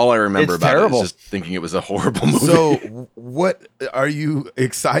 That's all I remember It's about terrible. it. Is just thinking it was a horrible movie. So, what are you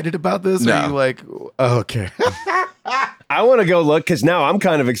excited about this? No. Are you like, oh, okay, I want to go look because now I'm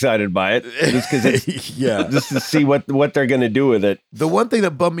kind of excited by it. Just because it's yeah. just to see what they're gonna do with it. The one thing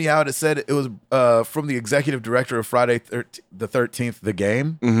that bummed me out, it said it was from the executive director of Friday the 13th, the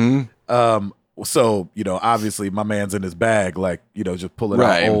game. Mm-hmm. So obviously my man's in his bag, like just pulling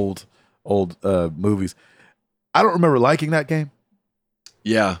Right. out old movies. I don't remember liking that game.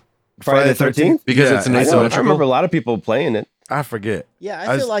 Yeah. Friday the 13th? Because it's an I asymmetrical. remember a lot of people playing it. I forget. Yeah, I I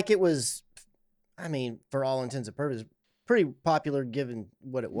feel just- like it was, I mean, for all intents and purposes, pretty popular given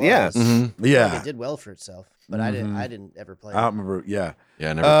what it was. Yeah. Mhm. I feel like Yeah, it did well for itself, but I Mhm. didn't ever play I it. don't remember. Yeah.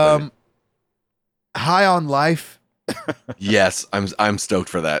 Yeah, I never played it. High on Life. Yes, I'm stoked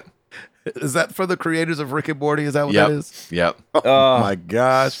for that. Is that for the creators of Rick and Morty? Is that what Yep. that is? Yep. Oh my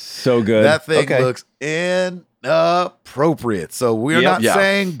gosh, So good. that thing Okay. looks inappropriate. So we're Yep. not Yeah.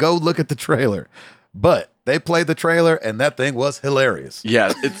 saying go look at the trailer, but they played the trailer and that thing was hilarious.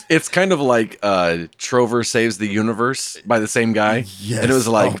 Yeah, it's kind of like Trover Saves the Universe by the same guy. Yes. And it was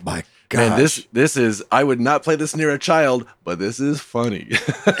like, oh my gosh. man, this is, I would not play this near a child, but this is funny.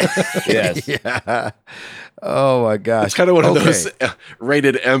 Yes. Yeah. Oh my gosh. It's kind of one of Okay. those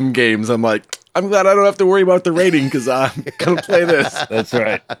rated M games. I'm like, I'm glad I don't have to worry about the rating because I'm gonna play this. That's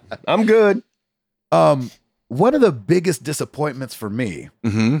right. I'm good. One of the biggest disappointments for me,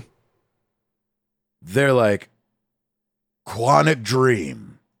 Mm-hmm. they're like, Quantic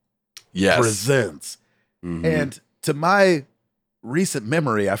Dream Yes. presents. Mhm. And to my recent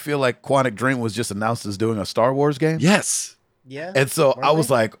memory, I feel like Quantic Dream was just announced as doing a Star Wars game. Yes. Yeah. And so Weren't I was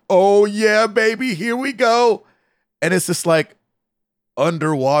they? like, oh yeah, baby, here we go. And it's just like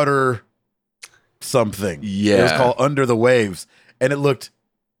underwater something. Yeah. It was called Under the Waves. And it looked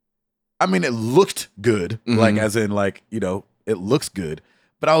good. Mhm. Like, as in, like, you know, it looks good.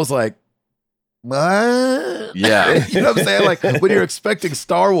 But I was like, what? Yeah. You know what I'm saying? Like, when you're expecting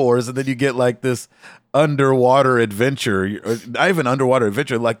Star Wars and then you get like this underwater adventure, or not even underwater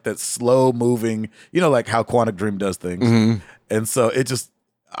adventure, like that slow moving, you know, like how Quantic Dream does things. Mm-hmm. And so it just,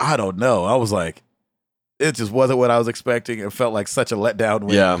 I don't know. I was like, it just wasn't what I was expecting. It felt like such a letdown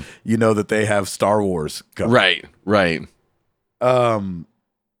when Yeah. you know that they have Star Wars coming. Right. Right. And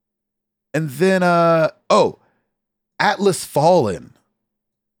then Atlas Fallen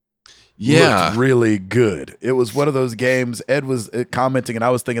Yeah. looked really good. It was one of those games. Ed was commenting, and I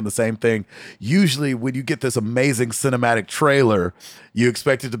was thinking the same thing. Usually, when you get this amazing cinematic trailer, you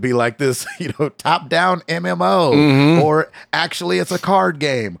expect it to be like this, you know, top-down MMO, Mhm. or actually it's a card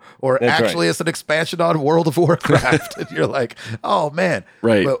game, or That's actually it's an expansion on World of Warcraft, and you're like, oh man,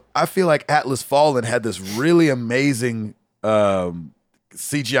 Right. But I feel like Atlas Fallen had this really amazing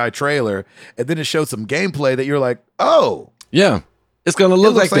CGI trailer, and then it showed some gameplay that you're like, oh. Yeah. It's gonna It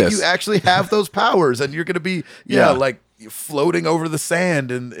look looks like like this. you actually have those powers, and you're going to be, Yeah. like floating over the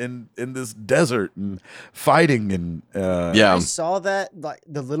sand in this desert and fighting and Yeah. I saw that, like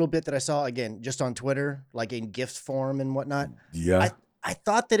the little bit that I saw again, just on Twitter, like in gift form and whatnot. yeah. I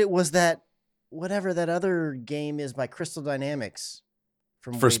thought that it was that whatever that other game is by Crystal Dynamics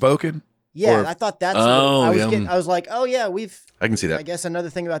from way- Forspoken. Yeah, or- I thought that's. Oh, what I was yeah. getting. I was like, oh yeah, I can see I that. guess another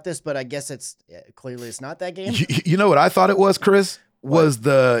thing about this, but I guess it's clearly it's not that game. You know what I thought it was, Chris? Was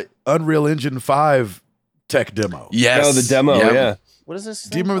the Unreal Engine 5 tech demo. Yes. Oh, the demo. Yep. Yeah. What is this? Do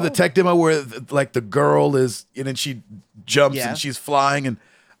you thing remember the called? tech demo where like the girl is, and then she jumps Yeah. and she's flying, and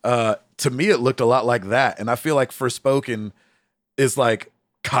to me it looked a lot like that, and I feel like Forspoken is like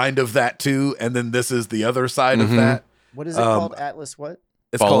kind of that too, and then this is the other side of Mhm. that. What is it called? Atlas what?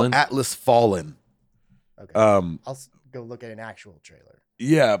 It's Fallen? called Atlas Fallen. Okay, Um, I'll go look at an actual trailer.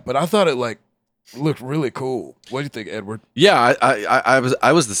 yeah, but I thought it like looked really cool. What do you think, Edward? Yeah,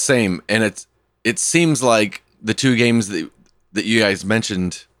 I was the same, and it seems like the two games that you guys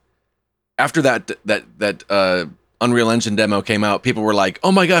mentioned after that Unreal Engine demo came out, people were like,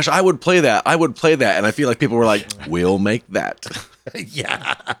 "Oh my gosh, I would play that! I would play that!" And I feel like people were like, "We'll make that."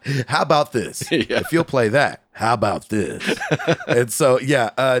 Yeah. How about this? Yeah. If you'll play that, how about this? And so, yeah,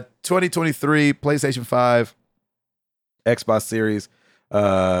 2023 PlayStation 5, Xbox Series,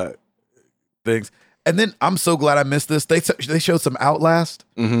 things. And then I'm so glad I missed this. They showed some Outlast.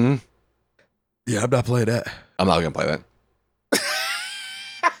 Mm-hmm. Yeah, I'm not playing that. I'm not gonna play that.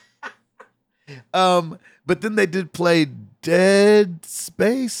 But then they did play Dead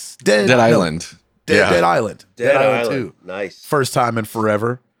Space, Dead no, Island. Yeah. Dead Island, Dead Island 2. Nice. First time in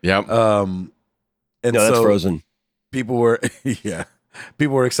forever. Yep. And No, that's so Frozen. people were, yeah,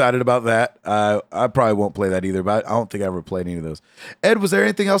 people were excited about that. I probably won't play that either, but I don't think I ever played any of those. Ed, was there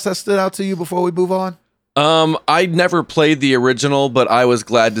anything else that stood out to you before we move on? I never played the original, but I was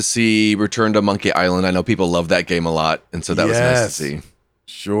glad to see Return to Monkey Island. I know people love that game a lot, and so that was nice to Yes. see.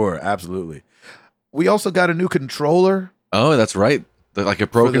 Sure, absolutely. We also got a new controller, Oh, that's right. Like a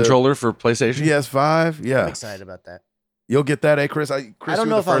pro For the controller for PlayStation. PS5. I'm Yeah, excited about that. you'll get that, Chris? Chris, I don't you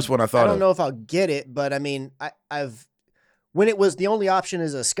know were if the first one I thought I don't of. know if I'll get it, but I mean, I've when it was the only option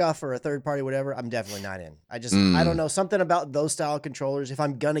is a scuff or a third party, whatever. I'm definitely not in. I don't know, something about those style controllers. If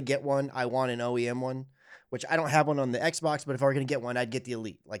I'm gonna get one, I want an OEM one, which I don't have one on the Xbox. But if I were gonna get one, I'd get the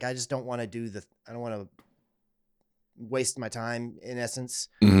Elite. Like I just don't want to I don't want to waste my time in essence.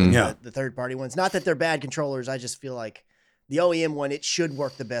 Mhm. Yeah. The third party ones. Not that they're bad controllers. I just feel like the OEM one, it should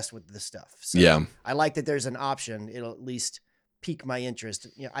work the best with the stuff. So Yeah. I like that there's an option. It'll at least pique my interest.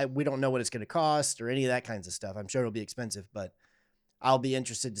 You know, we don't know what it's going to cost or any of that kinds of stuff. I'm sure it'll be expensive, but I'll be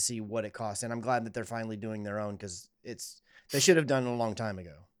interested to see what it costs. And I'm glad that they're finally doing their own because they should have done it a long time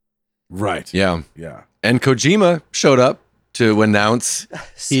ago. Right. Yeah. Yeah. And Kojima showed up to announce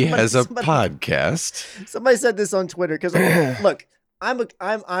he Somebody- has a somebody- podcast. Somebody said this on Twitter because look, I'm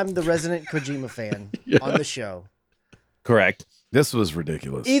the resident Kojima fan on the show. Correct. This was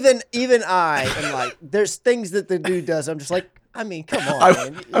ridiculous. Even I am like, there's things that the dude does. I'm just like, I mean, come on,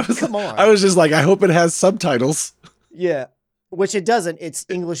 man. Come on. I was just like, I hope it has subtitles. Yeah. Which it doesn't. It's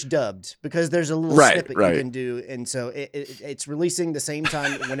English dubbed because there's a little Right, snippet right. you can do, and so it's releasing the same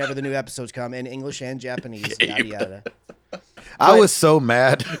time whenever the new episodes come in English and Japanese. Yada yada. I was so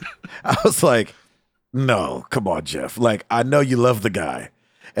mad. I was like, no, come on, Jeff. Like, I know you love the guy,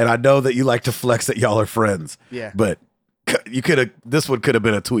 and I know that you like to flex that y'all are friends. Yeah. But this one could have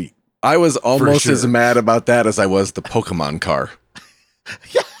been a tweet. I was almost sure. as mad about that as I was the Pokemon car.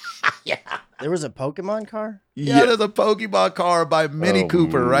 There was a Pokemon car. Yeah, there's a Pokemon car by Mini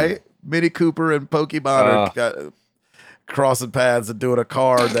Cooper, right? Mini Cooper and Pokemon are crossing paths and doing a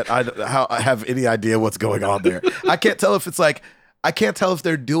car that I have any idea what's going on there. I can't tell if it's like, I can't tell if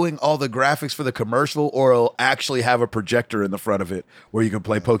they're doing all the graphics for the commercial or it'll actually have a projector in the front of it where you can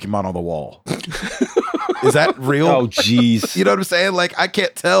play Pokemon on the wall. Is that real? Oh, jeez. You know what I'm saying? Like, I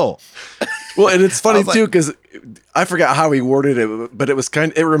can't tell. Well, and it's funny I was too like- because I forgot how he worded it, but it was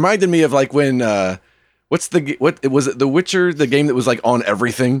it reminded me of like when what was it, The Witcher, the game that was like on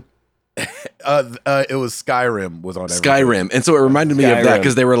everything. It was Skyrim was on everything. Skyrim, and so it reminded me of that Skyrim.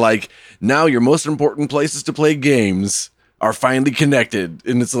 because they were like, now your most important places to play games are finally connected,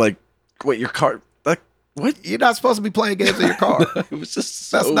 and it's like, wait, your car, like what? You're not supposed to be playing games in your car. It was just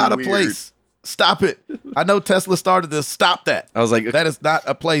so That's not weird. a place. Stop it. I know Tesla started this. Stop that. I was like, That is not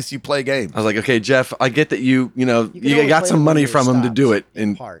a place you play games. I was like, okay, Jeff, I get that you can only got play some them when money you're from him to stopped do it, in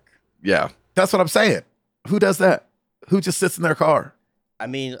and park. yeah, That's what I'm saying. Who does that? Who just sits in their car? I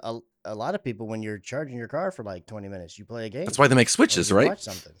mean, a lot of people when you're charging your car for like 20 minutes, you play a game. that's why they make or switches, you right? Watch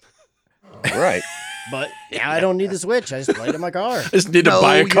something. Right. But now I don't need the Switch. I just play it in my car. I just need to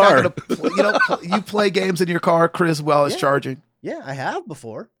buy a you're not car. gonna you play games in your car, Chris, while it's Yeah. charging. Yeah, I have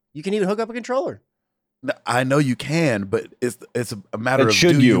before. You can even hook up a controller. No, I know you can, but it's a matter But of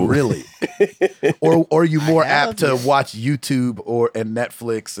should do you you? really, or are you more have, apt to yes. watch YouTube and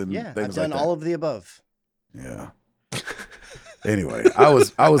Netflix and Yeah, I've things done like that? all of the above. Yeah. Anyway, I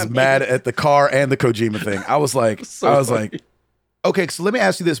was mad at the car and the Kojima thing. I was like, funny. okay, so let me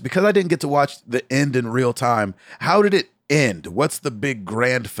ask you this because I didn't get to watch the end in real time. How did it end? What's the big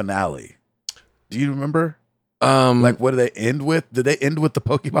grand finale? Do you remember? Like, what did they end with? Did they end with the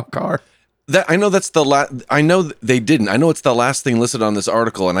Pokemon car? That I know that's the last. I know they didn't. I know it's the last thing listed on this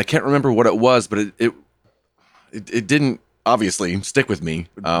article, and I can't remember what it was, but it didn't obviously stick with me.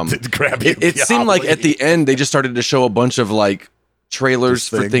 Did grab you? It seemed like at the end they just started to show a bunch of like trailers Just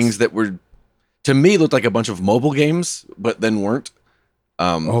for things. things that were, to me, looked like a bunch of mobile games, but then weren't.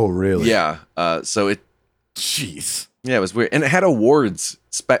 Oh, really? Yeah. So it. Jeez. Yeah, it was weird, and it had awards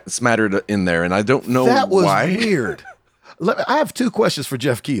smattered in there, and I don't know That was why. weird. I have two questions for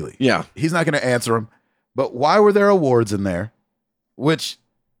Jeff Keighley. Yeah. He's not going to answer them, but why were there awards in there? Which,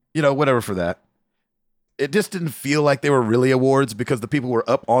 whatever for that. It just didn't feel like they were really awards because the people were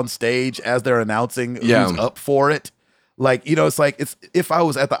up on stage as they're announcing Yeah. who's up for it. Like, it's like it's if I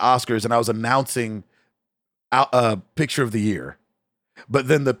was at the Oscars and I was announcing a picture of the year, but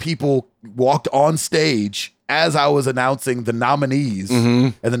then the people walked on stage as I was announcing the nominees,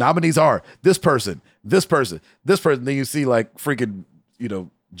 Mhm. and the nominees are this person, this person, this person. Then you see like freaking,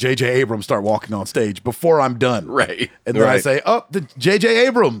 J.J. Abrams start walking on stage before I'm done. Right. And then I Right. say, oh, the J.J.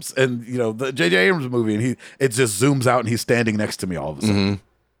 Abrams, and the J.J. Abrams movie, and it just zooms out and he's standing next to me all of a sudden. Mhm.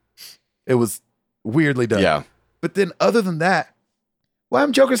 It was weirdly done. Yeah. But then other than that, why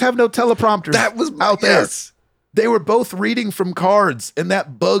them jokers have no teleprompters That was out there? yes. They were both reading from cards, and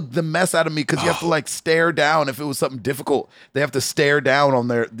that bugged the mess out of me because you have to like stare down. If it was something difficult, they have to stare down on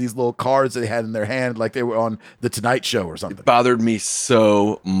these little cards they had in their hand, like they were on the Tonight Show or something. Bothered me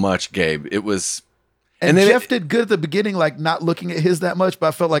so much, Gabe. It was. And then Jeff did good at the beginning, like not looking at his that much, but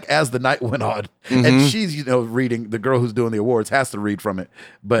I felt like as the night went on, and Mhm. she's reading, the girl who's doing the awards has to read from it,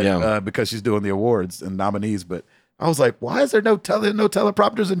 but Yeah. because she's doing the awards and nominees. But I was like, why is there no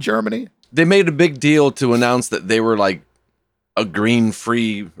teleprompters in Germany? They made a big deal to announce that they were like a green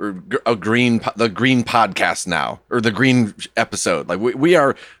free or the green podcast now, or the green episode. Like we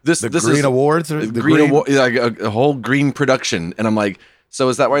are this. The this Green is Awards or the green award, like a whole green production. And I'm like, so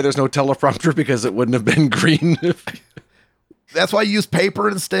is that why there's no teleprompter? Because it wouldn't have been green. That's why you use paper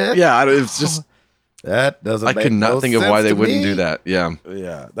instead. Yeah, it's just That doesn't. I make could not no think of sense why they to wouldn't me. do that. Yeah,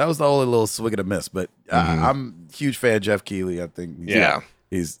 Yeah, that was the only little swig and a miss. But I'm a huge fan of Jeff Keighley. I think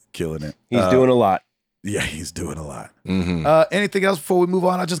he's killing it. He's doing a lot. Yeah, he's doing a lot. hmm Anything else before we move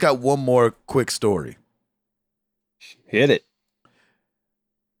on? I just got one more quick story. Hit it.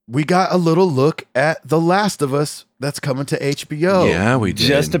 We got a little look at The Last of Us that's coming to HBO. Yeah, we did.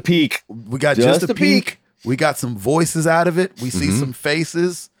 Just a peek. We got just a peek. We got some voices out of it. We see some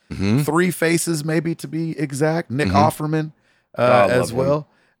faces, Mhm. 3 faces maybe to be exact. Nick Mhm. Offerman I love as him. well.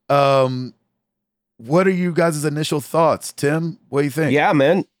 what are you guys' initial thoughts? Tim, what do you think? Yeah,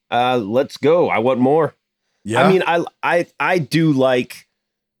 man. Let's go. I want more. Yeah. I mean, I do like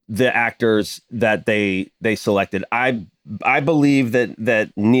the actors that they selected. I believe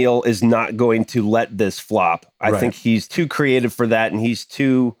that Neil is not going to let this flop. I think he's too creative for that, and he's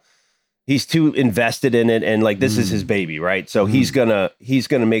too invested in it, and like this is his baby, right? So he's gonna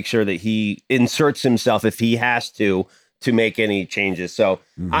make sure that he inserts himself if he has to make any changes. So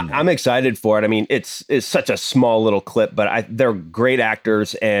I'm excited for it. I mean, it's such a small little clip, but they're great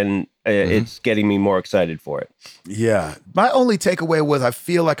actors, and it's getting me more excited for it. Yeah. My only takeaway was I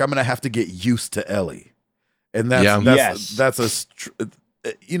feel like I'm going to have to get used to Ellie. And that's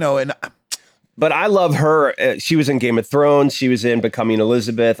you know, and but I love her. She was in Game of Thrones. She was in Becoming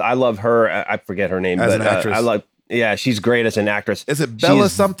Elizabeth. I love her. I forget her name, as an actress. She's great as an actress. Is it Bella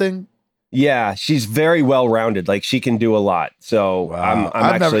something? Yeah, she's very well rounded. Like she can do a lot. So wow.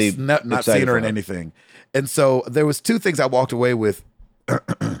 I'm actually never not seen her in anything. And so there was two things I walked away with.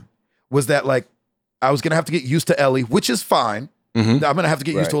 Was that like I was gonna have to get used to Ellie, which is fine. I'm gonna have to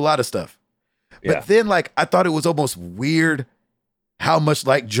get used to a lot of stuff. But then like I thought it was almost weird how much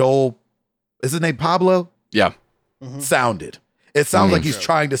like Joel, is his name Pablo? Yeah. Sounded. It sounds like he's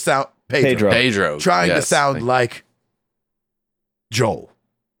trying to sound Pedro. Trying to sound like Joel.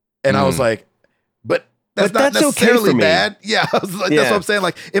 And I was like, but that's not necessarily okay bad. Yeah, I was like, that's what I'm saying.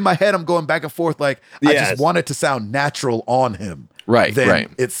 Like in my head, I'm going back and forth. Like I just want it to sound natural on him. Right.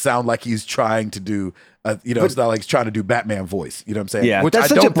 It sound like he's trying to do, it's not like he's trying to do Batman voice. You know what I'm saying? Yeah, which that's I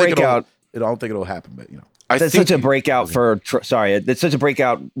such don't a breakout. I don't think it'll happen, but you know. That's such a breakout for it's such a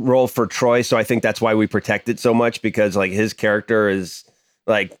breakout role for Troy, so I think that's why we protect it so much, because like his character is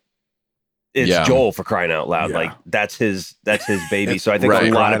like it's Joel, for crying out loud. Like that's his baby. So I think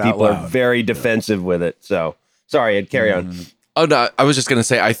a lot of people are very defensive with it. So sorry, Ed, carry on. Oh no, I was just gonna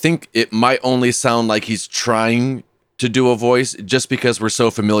say I think it might only sound like he's trying to do a voice just because we're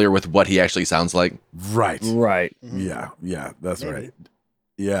so familiar with what he actually sounds like. Right. Yeah, that's right.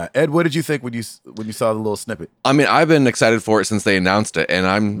 Yeah, Ed, what did you think when you saw the little snippet? I mean, I've been excited for it since they announced it, and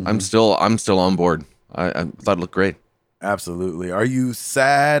I'm still on board. I thought it looked great. Absolutely. Are you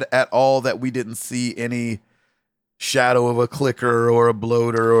sad at all that we didn't see any shadow of a clicker or a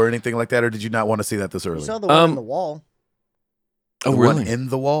bloater or anything like that, or did you not want to see that this early? You saw the one in the wall. The one in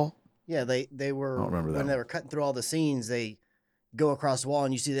the wall? Yeah, they were. I don't remember that when they were cutting through all the scenes. They go across the wall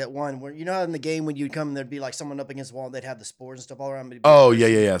and you see that one where, you know how in the game when you'd come, there'd be like someone up against the wall and they'd have the spores and stuff all around. Stuck in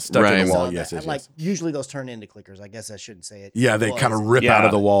the wall. Yes. Like usually those turn into clickers. I guess I shouldn't say it. Yeah, they kind of rip out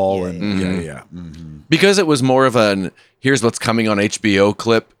of the wall. Because it was more of an here's what's coming on HBO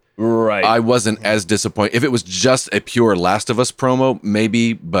clip. Right. I wasn't as disappointed. If it was just a pure Last of Us promo,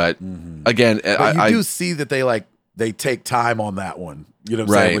 maybe, but again, but you do see that they take time on that one. You know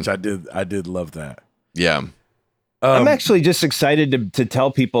what I'm saying? Which I did love that. Yeah. I'm actually just excited to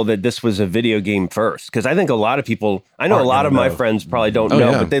tell people that this was a video game first, because I think a lot of people, I know a lot of my friends probably don't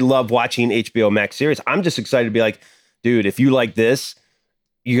know, but they love watching HBO Max series. I'm just excited to be like, dude, if you like this,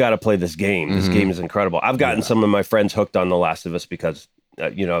 you got to play this game. This game is incredible. I've gotten some of my friends hooked on The Last of Us because,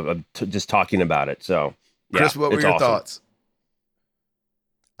 just talking about it. So, Chris, what were your thoughts?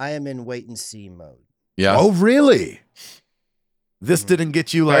 I am in wait and see mode. Yeah. Oh, really? This didn't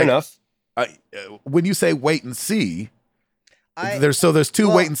get you like... Fair enough. When you say wait and see, there's two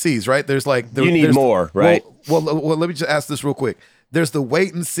wait and sees, right? There's like you need more, right? Well, let me just ask this real quick. There's the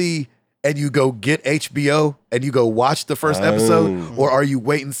wait and see, and you go get HBO and you go watch the first episode, or are you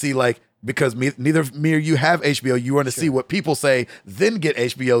wait and see like because neither me or you have HBO, you want to see what people say, then get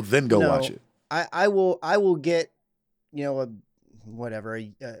HBO, then go watch it. I will get whatever.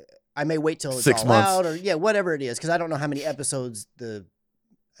 I may wait till it's 6 all months out or whatever it is, because I don't know how many episodes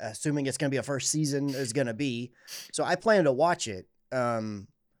assuming it's going to be a first season is going to be. So I plan to watch it.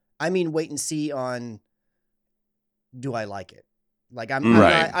 I mean, wait and see on, do I like it? Like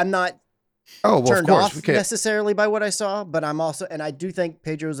I'm not turned off necessarily by what I saw, but I'm also, and I do think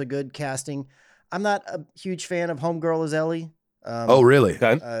Pedro's a good casting. I'm not a huge fan of Homegirl as Ellie. Really?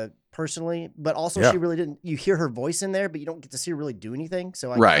 Personally, but also she really didn't, you hear her voice in there, but you don't get to see her really do anything.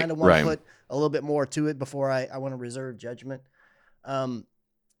 So I kind of want to put a little bit more to it before I want to reserve judgment.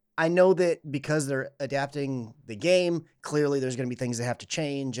 I know that because they're adapting the game, clearly there's going to be things that have to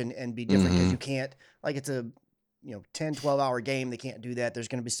change and be different, because you can't, like it's a 10, 12-hour game. They can't do that. There's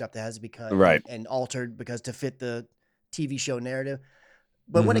going to be stuff that has to be cut and altered because to fit the TV show narrative.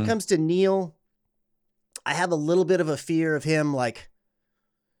 But when it comes to Neil, I have a little bit of a fear of him like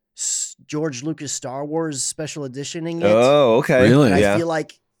George Lucas Star Wars special editioning it. Oh, okay. Really? I feel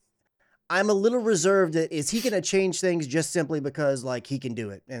like I'm a little reserved that is he going to change things just simply because like he can do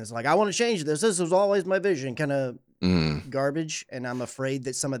it. And it's like, I want to change this. This was always my vision kind of garbage. And I'm afraid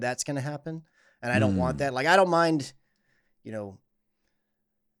that some of that's going to happen. And I don't want that. Like, I don't mind,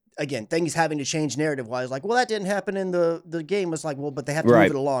 again, things having to change narrative wise. Like, well, that didn't happen in the game. It's like, well, but they have to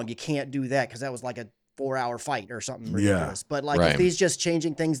move it along. You can't do that because that was like a 4-hour fight or something ridiculous. But like, if he's just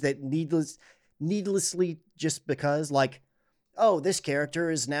changing things that needlessly just because, like, oh, this character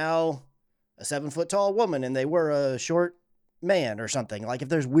is now a 7-foot-tall woman and they were a short man or something. Like, if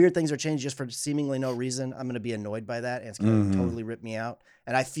there's weird things are changed just for seemingly no reason, I'm going to be annoyed by that. And it's going to totally rip me out.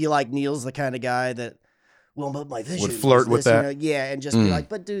 And I feel like Neil's the kind of guy that, well, but my vision would flirt with that. And just be like,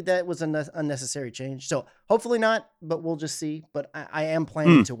 but dude, that was an unnecessary change. So hopefully not, but we'll just see. But I am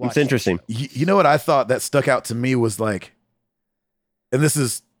planning to watch. It's interesting. You know what I thought that stuck out to me was like, and this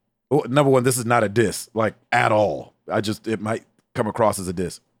is, number one, this is not a diss, like, at all. It might come across as a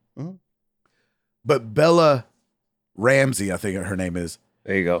diss. Mm-hmm. But Bella Ramsey, I think her name is.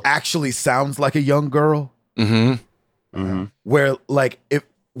 There you go. Actually sounds like a young girl. Where, like,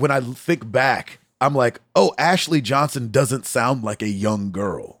 when I think back, I'm like, oh, Ashley Johnson doesn't sound like a young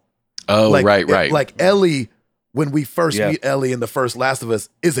girl. Oh, like, right. Like Ellie, when we first meet Ellie in the first Last of Us,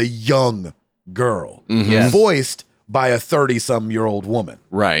 is a young girl. Voiced by a 30-some-year-old woman.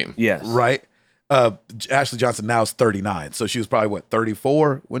 Right. Yes. Right? Ashley Johnson now is 39. So she was probably,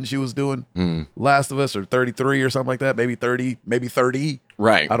 34 when she was doing Last of Us, or 33 or something like that. Maybe 30, maybe 30.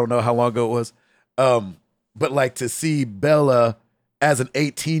 Right. I don't know how long ago it was. But like, to see Bella as an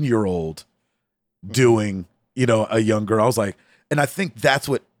 18-year-old doing, a young girl, I was like, and I think that's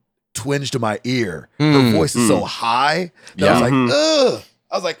what twinged to my ear. Her voice is so high that I was like, ugh.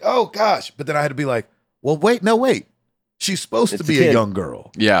 I was like, oh gosh. But then I had to be like, well, wait. She's supposed to be a young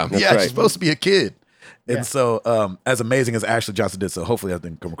girl. Yeah. She's supposed to be a kid. And so, as amazing as Ashley Johnson did, so hopefully that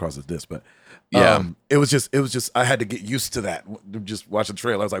didn't come across as this, but it was just, I had to get used to that. Just watching the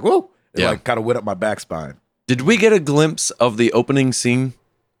trailer, I was like, whoa. It like kind of went up my back spine. Did we get a glimpse of the opening scene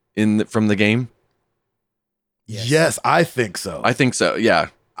from the game? Yes, I think so. I think so. Yeah.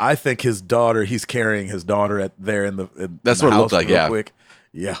 I think he's carrying his daughter there in the That's in the what it looked like. Yeah. Quick.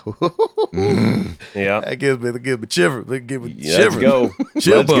 Yeah. Yeah. That gives me shiver. That gives me Let's shiver. go.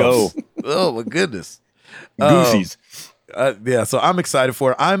 Chill Let's go. bumps. Oh my goodness. Goosies. So I'm excited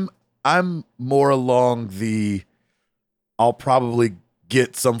for it. I'm more along I'll probably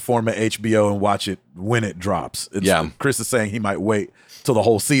get some form of HBO and watch it when it drops. Chris is saying he might wait till the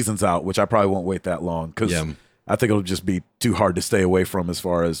whole season's out, which I probably won't wait that long because I think it'll just be too hard to stay away from as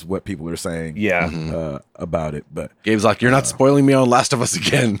far as what people are saying about it. But Gabe's like, you're not spoiling me on Last of Us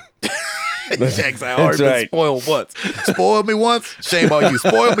again. Jack's already been spoiled once. Spoiled me once, shame on you.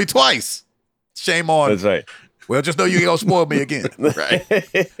 Spoiled me twice, shame on. That's right. Well, just know you ain't gonna spoil me again. Right.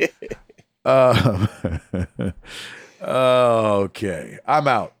 Okay, I'm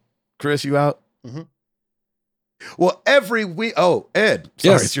out. Chris, you out? Mm-hmm. Well, every week. Oh, Ed.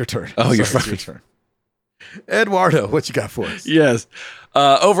 Sorry, Yes. It's your turn. Oh, you're It's fine. your turn. Eduardo, what you got for us? Yes.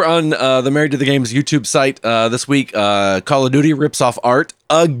 Over on the Married to the Games YouTube site this week, Call of Duty rips off art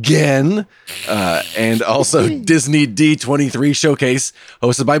again. And also Disney D23 Showcase,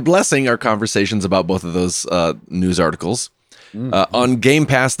 hosted by Blessing, are conversations about both of those news articles. On Game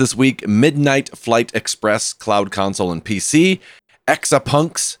Pass this week, Midnight Flight Express, Cloud Console and PC,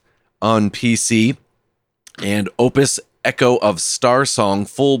 Exapunks on PC, and Opus Echo of Star Song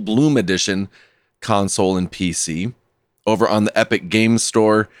Full Bloom Edition, console and PC. Over on the Epic Games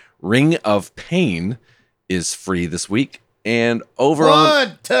Store, Ring of Pain is free this week. And over on...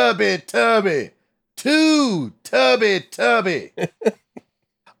 1 Tubby. 2 Tubby.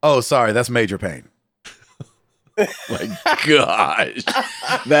 Oh, sorry, that's Major Pain. my gosh.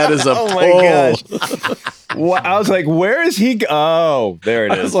 That is a Oh poll. my gosh. Well, I was like, where is he? Oh, there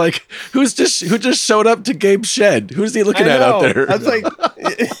it I was is. like, who just showed up to Gabe's shed? Who's he looking I at out know. there? I was like,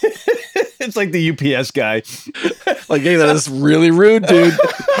 it's like the UPS guy. Like, hey, that is really rude, dude.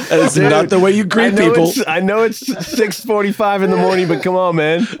 That is Dude, not the way you greet people. I know it's 6:45 in the morning, but come on,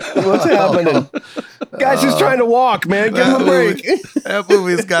 man. What's happening? Guy's just trying to walk, man. Give him a break. That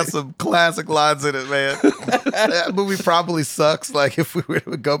movie's got some classic lines in it, man. That movie probably sucks. Like, if we were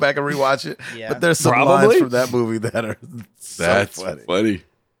to go back and rewatch it, but there's some Probably. lines from that movie that are so That's funny. funny.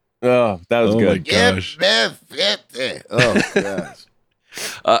 Oh, that was Oh good. my gosh. Oh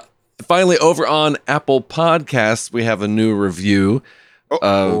gosh. Finally, over on Apple Podcasts, we have a new review.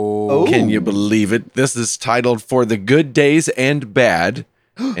 Oh. Can you believe it? This is titled For the Good Days and Bad,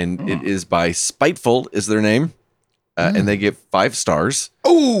 and it is by Spiteful, is their name. and they get 5 stars.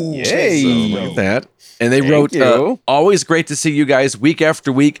 Oh, Yay. So look at that. And they wrote, you. always great to see you guys week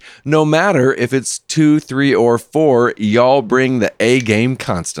after week. No matter if it's 2, 3, or 4, y'all bring the A game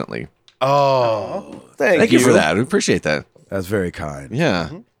constantly. Oh, Thank you for that. We appreciate that. that's very kind. Yeah,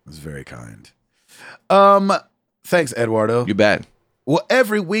 That's very kind. Thanks, Eduardo. you bet. Well,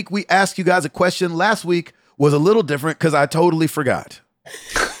 every week we ask you guys a question. Last week was a little different because I totally forgot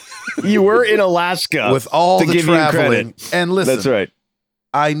You were in Alaska with all to the give you traveling. credit. And listen, That's right.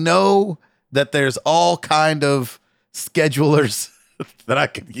 I know that there's all kind of schedulers that I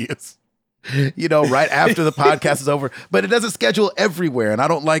could use, right after the podcast is over, but it doesn't schedule everywhere. And I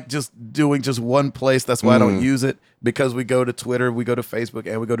don't like just doing just one place. That's why I don't use it, because we go to Twitter, we go to Facebook,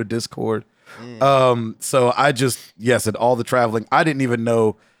 and we go to Discord. So I just, and all the traveling, I didn't even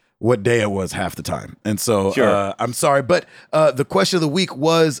know what day it was half the time. And so Sure. I'm sorry, but the question of the week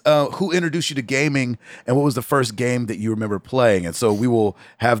was who introduced you to gaming and what was the first game that you remember playing? And so we will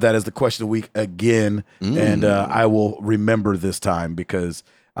have that as the question of the week again. And I will remember this time because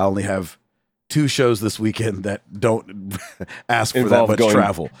I only have 2 shows this weekend that don't ask for Involve that much going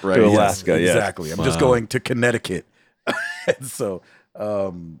travel. to Alaska, yes. Exactly. I'm just going to Connecticut. And so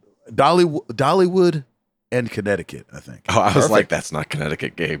Dollywood and Connecticut, I think. Oh, I was like, that's not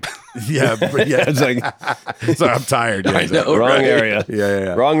Connecticut, Gabe. Yeah. It's like Sorry, I'm tired. Yeah, I know. wrong right? area,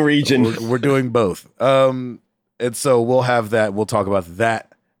 Yeah. wrong region. We're doing both. And so we'll have that. We'll talk about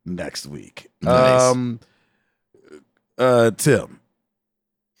that next week. Nice. Tim.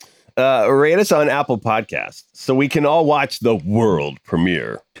 Rate us on Apple Podcasts so we can all watch the world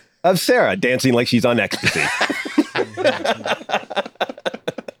premiere of Sarah dancing like she's on ecstasy.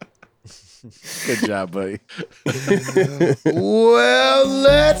 Good job, buddy. Well,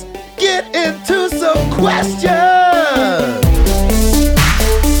 let's get into some questions.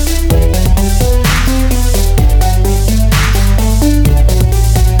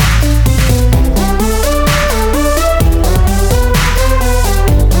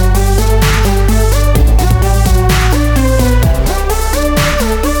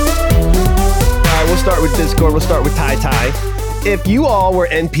 We'll start with Discord. We'll start with Ty Ty. If you all were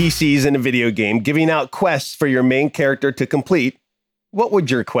NPCs in a video game giving out quests for your main character to complete, what would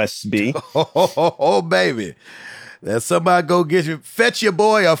your quests be? Oh, baby. That somebody go fetch your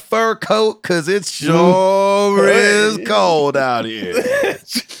boy a fur coat, because it sure is cold out here.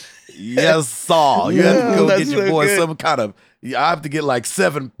 Yes, sir. You have to go get your boy some kind of, I have to get like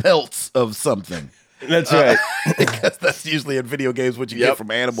 7 pelts of something. That's right. Because that's usually in video games what you get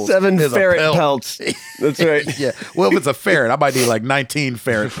from animals. 7 is a ferret pelt. pelts. That's right. Yeah. Well, if it's a ferret, I might need like 19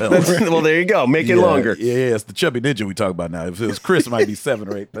 ferret pelts. Well, there you go. Make it longer. Yeah, it's the chubby ninja we talk about now. If it was Chris, it might be 7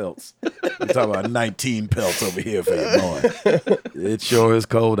 or 8 pelts. We're talking about 19 pelts over here for your boy. It sure is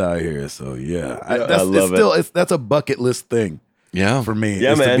cold out here. So yeah, I love it. That's a bucket list thing Yeah. for me.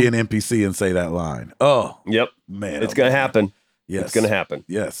 Yeah, is man. to be an NPC and say that line. Oh Yep. man, It's going to happen. Yes, It's going to happen.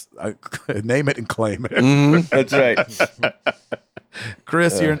 Yes, name it and claim it. Mhm. That's right.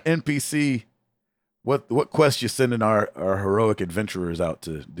 Chris, you're an NPC. What quest you sending our heroic adventurers out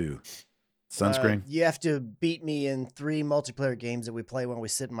to do? Sunscreen. You have to beat me in 3 multiplayer games that we play when we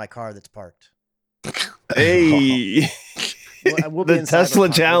sit in my car that's parked. Hey. We'll The be in Tesla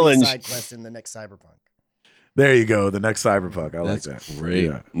Cyberpunk. challenge. We'll be side quest in the next Cyberpunk. There you go. The next Cyberpunk. I That's like that. great.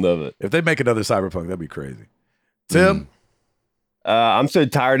 Yeah. Love it. If they make another Cyberpunk, that'd be crazy. Tim. I'm so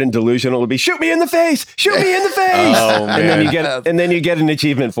tired and delusional. It'll be shoot me in the face, shoot me in the face, Oh, and then man. you get an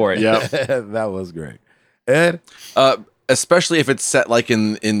achievement for it. Yep. That was great. Ed. Especially if it's set like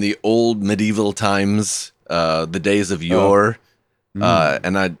in the old medieval times, the days of yore.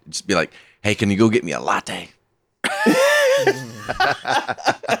 And I'd just be like, hey, can you go get me a latte?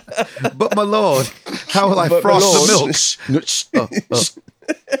 But my lord, how will I But my frost the lord. milk?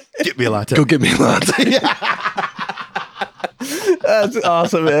 Get me a latte. Go get me a latte. That's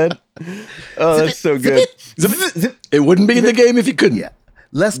awesome, man. Oh, that's so good. It wouldn't be in the game if you couldn't. Yeah.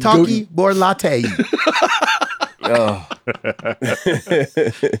 Less talky, more latte. Oh.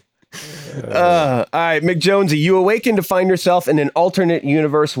 All right, McJonesy, you awaken to find yourself in an alternate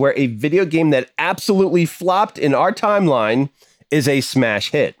universe where a video game that absolutely flopped in our timeline is a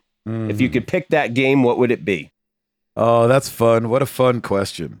smash hit. If you could pick that game, what would it be? Oh, that's fun. What a fun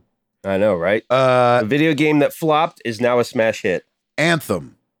question. I know, right? A video game that flopped is now a smash hit.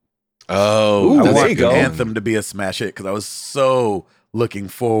 Anthem. Oh, Ooh, I there want you go. Anthem to be a smash hit because I was so looking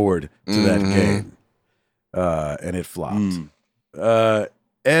forward to that game. And it flopped.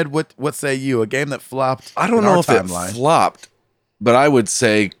 Ed, what say you? A game that flopped? I don't in know our if timeline. it flopped, but I would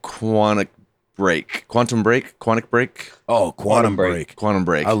say Quantum Break. Oh, Quantum Quantum Break. Quantum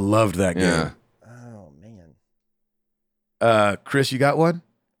Break. I loved that game. Yeah. Oh man. Chris, you got one?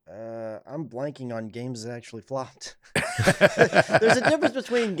 I'm blanking on games that actually flopped. There's a difference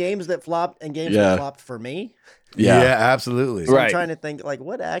between games that flopped and games that flopped for me. Yeah, absolutely. So I'm trying to think, like,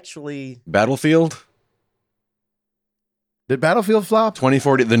 what actually... Battlefield? Did Battlefield flop?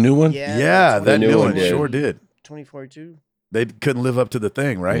 2040, the new one? Yeah, that new one sure did. 2042? They couldn't live up to the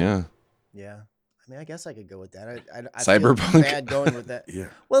thing, right? Yeah. Yeah. I mean, I guess I could go with that. I Cyberpunk? feel bad going with that. Yeah.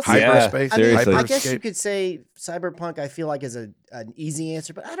 Well, Hyperspace. I mean, seriously. I guess you could say Cyberpunk, I feel like, is an easy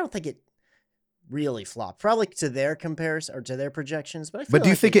answer, but I don't think it really flopped. Probably to their comparison or to their projections. But do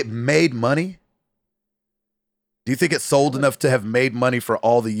you think it made money? Do you think it sold enough to have made money for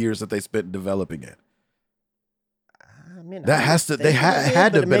all the years that they spent developing it? I mean, That has to. They had to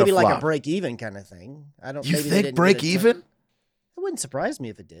have been maybe a like flop. a break even kind of thing. I don't. You maybe they think didn't break get a ton- even? It wouldn't surprise me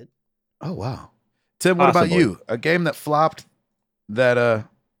if it did. Oh wow, Tim. What about Possibly. you? A game that flopped. That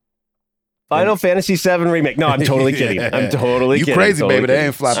Final Fantasy VII remake. No, I'm totally kidding. Yeah. I'm totally You kidding. crazy, Totally baby. They kidding.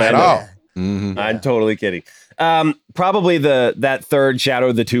 ain't flop I at know. all. Mm-hmm. I'm totally kidding. Probably that third Shadow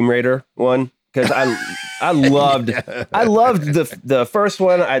of the Tomb Raider one, because I loved the first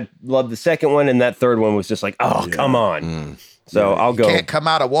one. I loved the second one, and that third one was just like, oh, come on. So I'll go. Can't come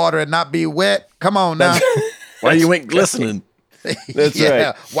out of water and not be wet. Come on now. Why you ain't glistening? That's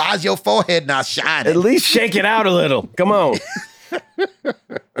right. Why's your forehead not shining? At least shake it out a little. Come on.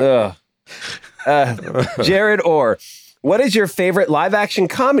 Jared Orr, what is your favorite live action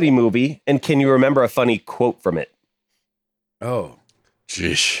comedy movie, and can you remember a funny quote from it? Oh,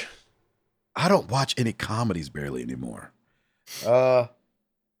 Jeez. I don't watch any comedies barely anymore. How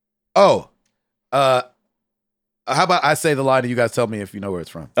about I say the line and you guys tell me if you know where it's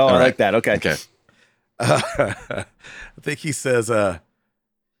from? Oh, I right. like that. Okay. Okay. I think he says, wait,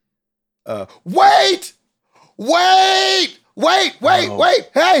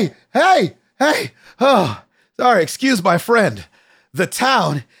 hey. Oh, sorry, excuse my friend. The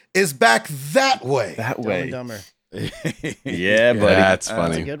town is back that way. That Dumb way. and Dumber. Yeah, buddy. That's That's a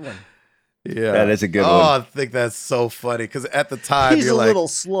funny. good one. Yeah, That is a good Oh, one. I think that's so funny because at the time He's you're a like little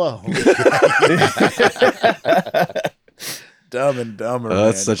slow. Dumb and Dumber. Oh,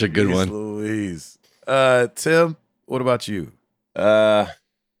 that's man. such a good Jeez one. Louise. Tim, what about you? Wow.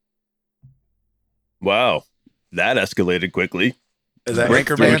 That escalated quickly. Is that Brick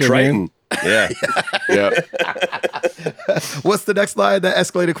Anchorman? through Triton. Yeah. Yeah. What's the next line that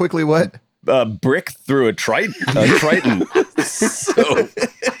escalated quickly? What? Brick through a Triton. Triton.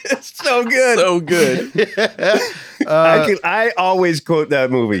 So good. So good. I always quote that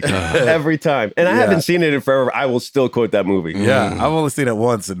movie every time. And I Yeah. haven't seen it in forever. I will still quote that movie. Yeah, I've only seen it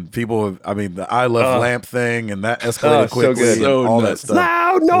once, and people. I mean, the I love lamp thing, and that escalated so quickly. good. And So all nuts. that stuff.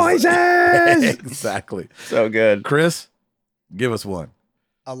 Loud noises. Exactly. So good. Chris, give us one,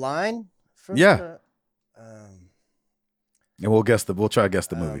 A line? From Yeah. the, and we'll guess the. We'll try to guess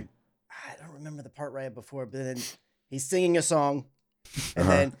the movie. I don't remember the part right before, but then he's singing a song, and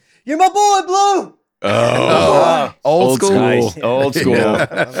then "You're my boy, Blue." Oh, Old old school. school. Nice. Old school.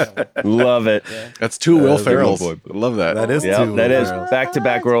 Yeah. Love it. that's two Will That's a good Ferrells. boy. I love that. That is Yeah, two. that is Ferrells. back to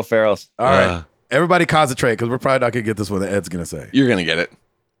back Will Ferrells. All right. Everybody concentrate because we're probably not gonna get this one that Ed's gonna say. You're gonna get it.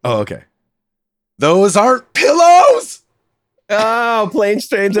 Oh, okay. Those aren't pillows. Oh, planes,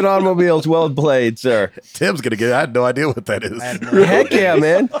 trains, and automobiles. Well played, sir. Tim's gonna get it. I had no idea what that is. I have no idea. Heck yeah,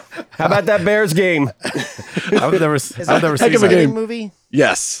 man. How about that Bears game? I've never Is I've that never a seen of a that. game. movie?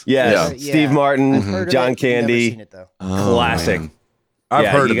 Yes. Yes. Yeah. Steve Martin, I've heard of John it, never Candy. seen it though. Classic. man. I've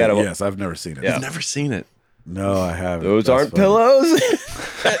Yeah, heard you of gotta- it. Yes, I've never seen it. Yeah. I've never seen it. No, I haven't. Those That's aren't funny. pillows.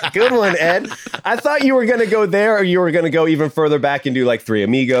 Good one, Ed. I thought you were going to go there, or you were going to go even further back and do like Three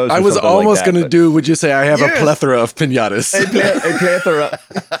Amigos. Or I was something almost like that, gonna but- do. Would you say I have Yes. a plethora of pinatas? a plethora.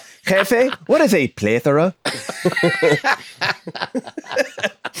 Jefe, what is a plethora?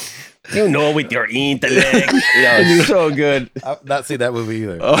 You know, with your intellect. Yeah, so good. I've not seen that movie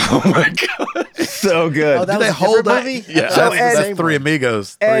either. Oh my god! So good. Oh, that Do was they a hold different that? movie? Yeah. So, that's Ed- Three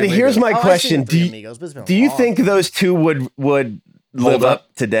Amigos. Ed, here's my Oh, I've seen question. Three Do you, Amigos, but it's been do you long. think those two would live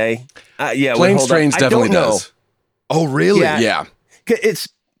up today? Yeah, would Planes, hold up. Trains I don't definitely know. does. Oh, really? Yeah. Yeah. It's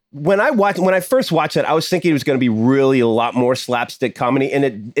when I first watched it, I was thinking it was going to be really a lot more slapstick comedy,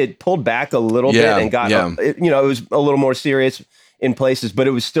 and it pulled back a little Yeah, bit and got yeah. it was a little more serious in places, but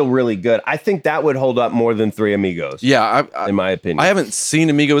it was still really good. I think that would hold up more than Three Amigos. Yeah. in my opinion. I haven't seen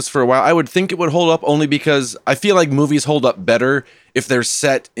Amigos for a while. I would think it would hold up only because I feel like movies hold up better if they're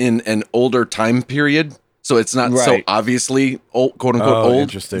set in an older time period. So it's not so Right. obviously old, quote unquote Oh, old.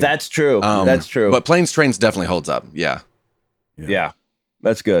 interesting. That's true. That's true. But Planes, Trains definitely holds up. Yeah. yeah,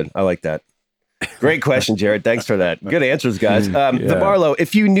 that's good. I like that. Great question, Jared. Thanks for that. Good answers, guys. The Barlow,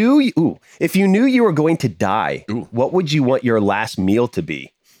 if you knew you were going to die, what would you want your last meal to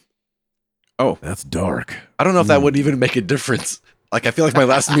be? Oh, that's dark. I don't know if that would even make a difference. Like, I feel like my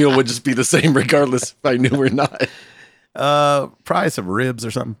last meal would just be the same regardless if I knew or not. Probably some ribs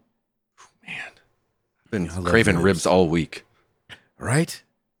or something. Man, I've been craving ribs all week. Right?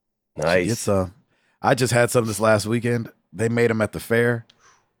 Nice. I just had some this last weekend. They made them at the fair.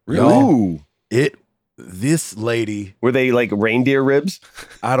 Really? This lady. Were they like reindeer ribs?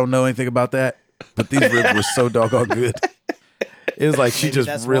 I don't know anything about that, but these ribs were so doggone good. It was like she Maybe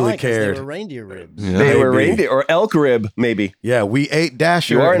just really cared. They were reindeer ribs. Yeah. They were reindeer or elk rib, maybe. Yeah, we ate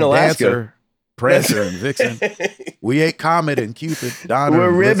Dasher. You are in and Alaska. Dancer, Prancer and Vixen. We ate Comet and Cupid. Donner. We're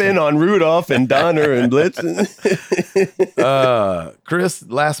and ribbing on Rudolph and Donner and Blitzen. Chris,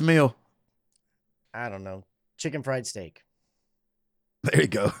 last meal. I don't know. Chicken fried steak. There you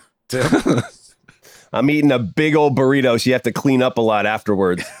go. Tim. I'm eating a big old burrito, so you have to clean up a lot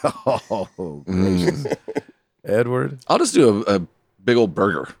afterwards. Oh, gracious. Edward. I'll just do a big old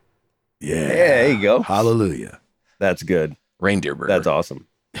burger. Yeah. There you go. Hallelujah. That's good. Reindeer burger. That's awesome.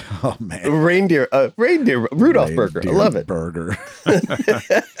 Oh, man. Reindeer Rudolph burger. I love it. Burger.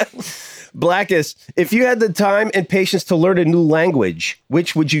 Blackest, if you had the time and patience to learn a new language,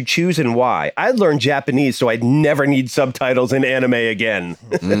 which would you choose and why? I'd learn Japanese so I'd never need subtitles in anime again.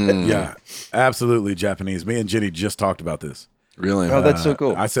 Yeah, absolutely Japanese. Me and Jenny just talked about this. Really? Oh, that's so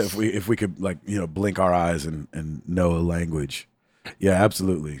cool. I said if we could blink our eyes and know a language. Yeah,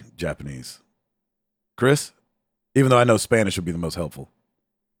 absolutely Japanese. Chris, even though I know Spanish would be the most helpful.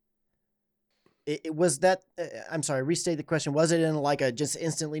 It was that. I'm sorry. Restate the question. Was it in like a just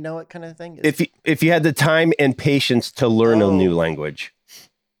instantly know it kind of thing? If you had the time and patience to learn a new language,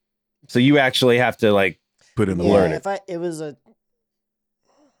 so you actually have to like put in the learn it.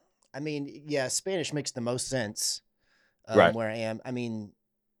 I mean, Spanish makes the most sense. Right. Where I am. I mean,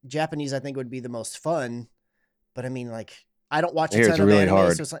 Japanese I think would be the most fun, but I mean, like I don't watch a ton of really anime,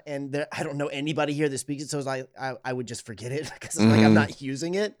 hard. so it's like, and I don't know anybody here that speaks it, so it's I would just forget it because like I'm not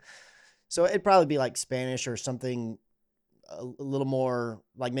using it. So it'd probably be like Spanish or something a little more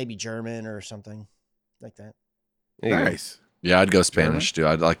like maybe German or something like that. Nice. Yeah, I'd go Spanish too.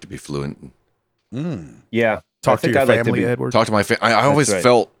 I'd like to be fluent. Yeah. Talk to your family, Edward. Talk to my family. I always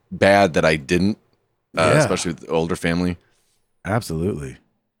felt bad that I didn't, especially with the older family. Absolutely.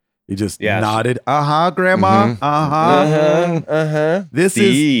 You just nodded. Grandma. This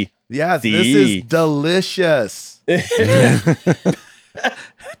is delicious.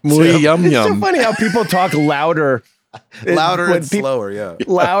 Muy yum It's yum. so funny how people talk louder. And slower, yeah.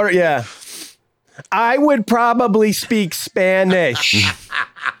 Louder, yeah. I would probably speak Spanish.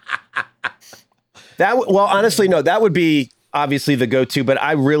 Honestly, no, that would be obviously the go-to, but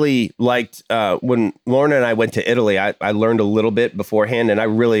I really liked when Lorna and I went to Italy, I learned a little bit beforehand, and I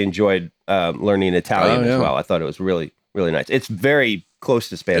really enjoyed learning Italian as well. I thought it was really, really nice. It's very close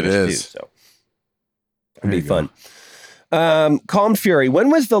to Spanish too, so it'd be fun. Calm Fury, when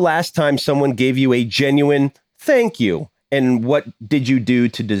was the last time someone gave you a genuine thank you? And what did you do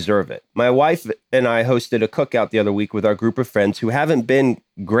to deserve it? My wife and I hosted a cookout the other week with our group of friends who haven't been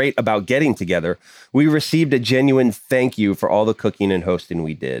great about getting together. We received a genuine thank you for all the cooking and hosting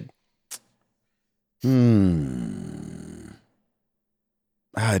we did. I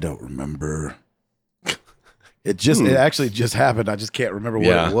don't remember. It actually just happened. I just can't remember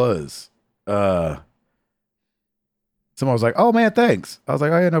what it was. Someone was like, "Oh man, thanks." I was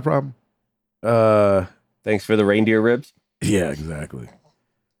like, "Oh yeah, no problem." Thanks for the reindeer ribs. Yeah, exactly.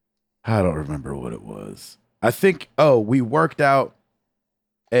 I don't remember what it was. I think we worked out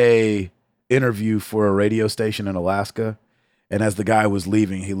a interview for a radio station in Alaska, and as the guy was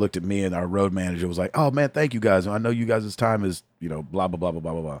leaving, he looked at me and our road manager was like, "Oh man, thank you guys. I know you guys' time is blah blah blah blah blah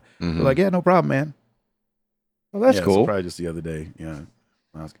blah blah." We're like, "Yeah, no problem, man." Well, that's cool. Probably just the other day. Yeah.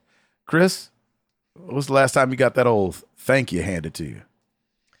 Chris, when was the last time you got that old thank you handed to you?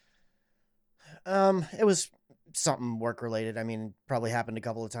 It was something work related. I mean, probably happened a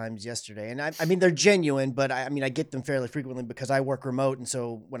couple of times yesterday, and I mean they're genuine, but I mean I get them fairly frequently because I work remote, and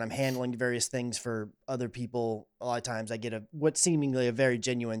so when I'm handling various things for other people, a lot of times I get what seemingly a very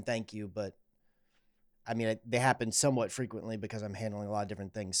genuine thank you, but I mean they happen somewhat frequently because I'm handling a lot of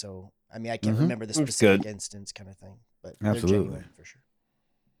different things. So I mean I can't remember the specific instance kind of thing, but they're genuine for sure.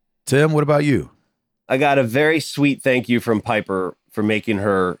 Tim, what about you? I got a very sweet thank you from Piper for making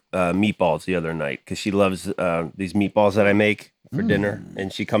her meatballs the other night because she loves these meatballs that I make for dinner.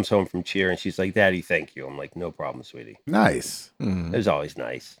 And she comes home from cheer and she's like, "Daddy, thank you." I'm like, "No problem, sweetie." Nice. It was always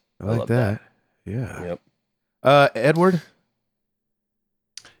nice. I like love that. Yeah. Yep. Edward?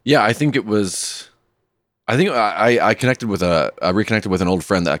 Yeah, I think it was. I think I connected with I reconnected with an old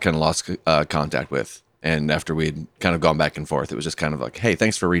friend that I kind of lost contact with, and after we'd kind of gone back and forth, it was just kind of like, hey,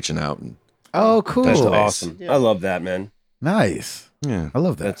 thanks for reaching out. And Oh, cool. That's nice. awesome. Yeah. I love that, man. Nice. yeah, I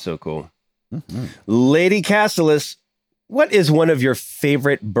love that. That's so cool. Mhm. Lady Castellis, what is one of your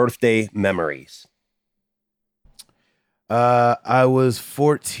favorite birthday memories? I was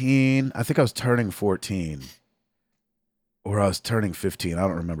 14. I think I was turning 14. Or I was turning 15. I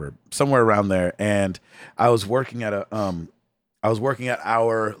don't remember. Somewhere around there. And I was working at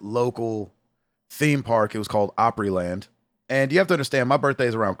our local theme park. It was called Opryland. And you have to understand, my birthday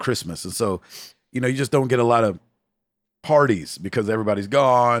is around Christmas. And so, you just don't get a lot of parties because everybody's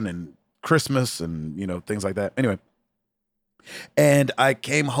gone and Christmas and, things like that. Anyway. And I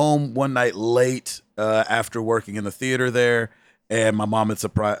came home one night late after working in the theater there. And my mom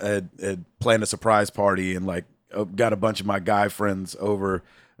had planned a surprise party and got a bunch of my guy friends over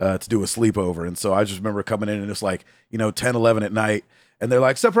to do a sleepover. And so I just remember coming in and it's 10, 11 at night. And they're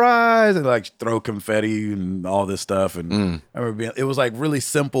like, surprise! And throw confetti and all this stuff. And I remember it was really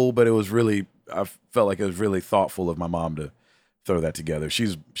simple, but I felt like it was really thoughtful of my mom to throw that together.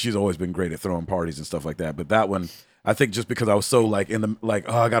 She's always been great at throwing parties and stuff like that. But that one, I think just because I was so I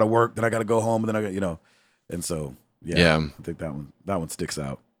got to work, then I got to go home, and then I got, and so, yeah. I think that one sticks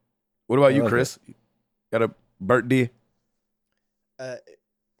out. What about you, Chris? Got a birthday?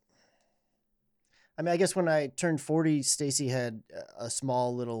 I guess when I turned 40, Stacy had a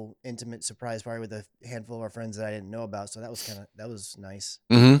small little intimate surprise party with a handful of our friends that I didn't know about. So that was nice.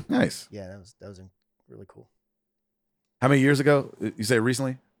 Mm-hmm. Nice. Yeah, that was really cool. How many years ago? You say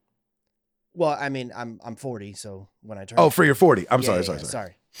recently? Well, I'm 40, so when I turned. Oh, for your 40. I'm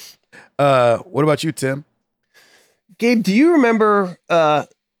sorry. What about you, Tim? Gabe, do you remember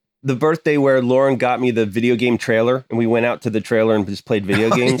the birthday where Lauren got me the video game trailer and we went out to the trailer and just played video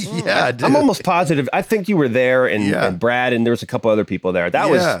games? Yeah, I did. I'm almost positive. I think you were there and Brad and there was a couple other people there. That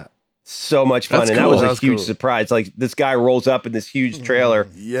was so much fun. That's and cool. that was That a was huge cool. surprise. This guy rolls up in this huge trailer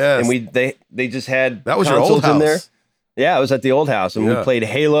Yes. and they just had that was your old consoles house. in there. Yeah, it was at the old house and we played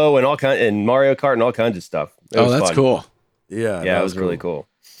Halo and and Mario Kart and all kinds of stuff. It was that's fun. cool. Yeah, Yeah, it was really cool.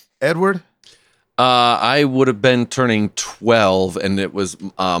 Edward? I would have been turning 12, and it was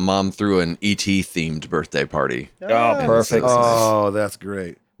mom threw an ET themed birthday party. Oh, perfect. Oh, that's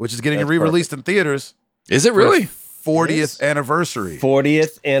great. Which is getting That's re-released in theaters. Is it really? 40th anniversary.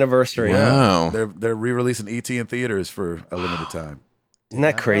 40th anniversary. Wow. They're re-releasing ET in theaters for a limited time. Isn't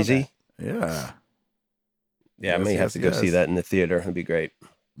that crazy? Yeah. Yeah, I Yes, may have to go yes. see that in the theater. It'd be great.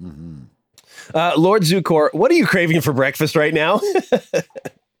 Mm-hmm. Lord Zukor, what are you craving for breakfast right now?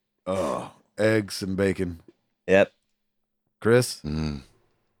 Oh, eggs and bacon. Yep. Chris? Mm.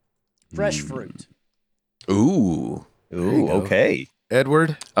 Fresh fruit. Ooh. Ooh, go. okay.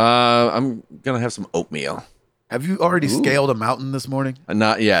 Edward? I'm gonna have some oatmeal. Have you already scaled a mountain this morning?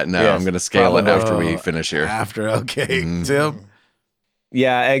 Not yet. No, Yes, I'm gonna scale it probably. after we finish here. After, okay. Mm. Tim?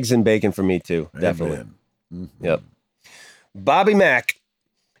 Yeah, eggs and bacon for me too. Definitely. Amen. Mhm. Yep. Bobby Mack,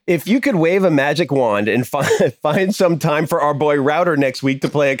 if you could wave a magic wand and find some time for our boy Router next week to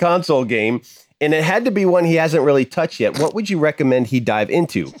play a console game, and it had to be one he hasn't really touched yet, what would you recommend he dive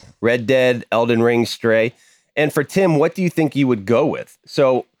into? Red Dead, Elden Ring, Stray? And for Tim, what do you think you would go with?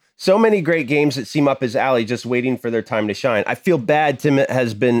 So many great games that seem up his alley, just waiting for their time to shine. I feel bad Tim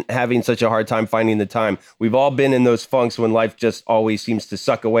has been having such a hard time finding the time. We've all been in those funks when life just always seems to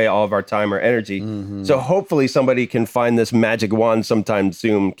suck away all of our time or energy. Mm-hmm. So hopefully somebody can find this magic wand sometime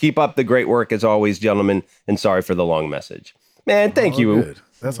soon. Keep up the great work as always, gentlemen, and sorry for the long message. Man, thank you. Good.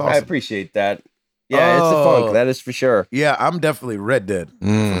 That's I awesome. appreciate that. Yeah, it's a funk, that is for sure. Yeah, I'm definitely Red Dead.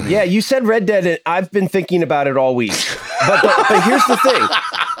 Mm. Yeah, you said Red Dead, and I've been thinking about it all week. But here's the thing.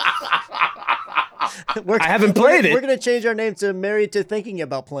 I haven't played it. We're going to change our name to Married to Thinking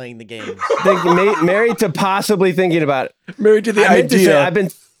About Playing the Game. Married to possibly thinking about it. Married to the I meant to say, idea.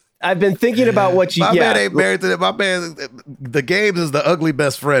 I've been thinking about what you. My yeah, man ain't married to that. My man, the games is the ugly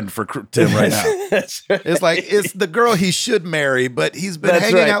best friend for Tim right now. That's right. It's like it's the girl he should marry, but he's been That's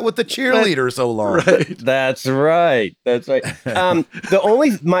hanging right. out with the cheerleader so long. That's right. That's right.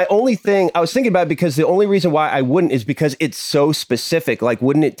 My only thing I was thinking about, because the only reason why I wouldn't is because it's so specific. Like,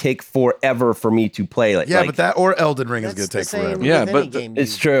 wouldn't it take forever for me to play it? Yeah, like, but that or Elden Ring is That's going to take the same forever. Yeah, with any but game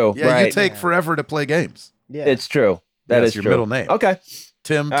it's you- true. Yeah, right. you take forever to play games. Yeah. It's true. That That's is your true. middle name. Okay.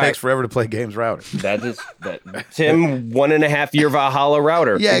 Tim All takes right. forever to play games router. That is that. Tim, 1.5 year Valhalla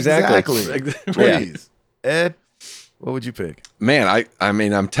router. Yeah, exactly. Exactly. Please, Ed, what would you pick? Man, I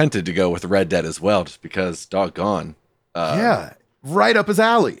mean, I'm tempted to go with Red Dead as well, just because doggone. Yeah, right up his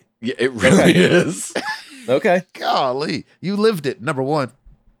alley. Yeah, it really is. Okay. Golly, you lived it. Number one.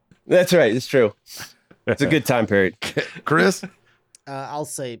 That's right. It's true. It's a good time period. Chris? I'll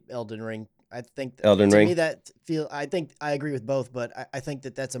say Elden Ring. I think Elden to Ring. me I think I agree with both, but I think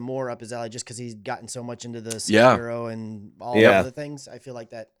that's a more up his alley just because he's gotten so much into the Yeah. Sekiro and all the Yeah. other things. I feel like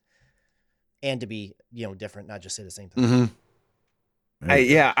that, and to be different, not just say the same thing. Mm-hmm.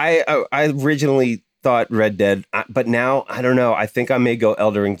 I originally thought Red Dead, but now I don't know. I think I may go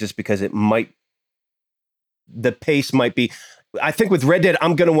Elden Ring just because the pace might be. I think with Red Dead,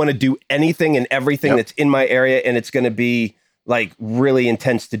 I'm going to want to do anything and everything that's in my area, and it's going to be like really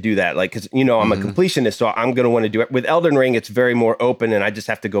intense to do that. Like, because I'm a completionist, so I'm going to want to do it. With Elden Ring, it's very more open, and I just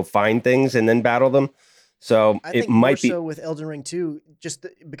have to go find things and then battle them. So I it think might more be. so with Elden Ring too, just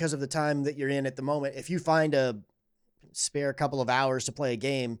because of the time that you're in at the moment. If you find a spare couple of hours to play a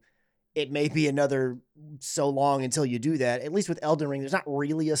game, it may be another so long until you do that. At least with Elden Ring, there's not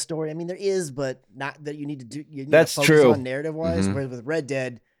really a story. I mean, there is, but not that you need to do. You need That's to focus true. on narrative wise. Whereas with Red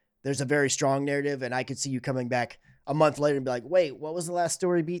Dead, there's a very strong narrative, and I could see you coming back a month later and be like, "Wait, what was the last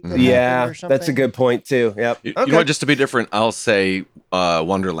story beat?" That Yeah, happened or something? that's a good point too. Yep. You Okay. know what? Just to be different, I'll say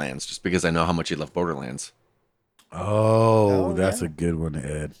Wonderlands, just because I know how much you love Borderlands. Oh, Oh, that's yeah. a good one,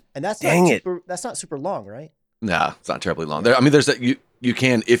 Ed. And that's Dang not it. super. That's not super long, right? Nah, it's not terribly long. There, I mean, there's that you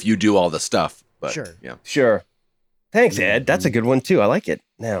can if you do all the stuff. But, Sure. Yeah. Sure. Thanks, Ed. That's a good one too. I like it.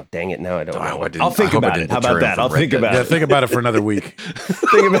 Now, dang it. Now I don't Oh, know. I didn't- I'll think I hope I about it. didn't How deter about him that? from I'll Red think Dead. about Yeah, it. think about it for another week.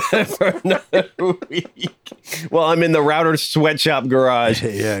 Think about it for another week. Well, I'm in the Router Sweatshop garage.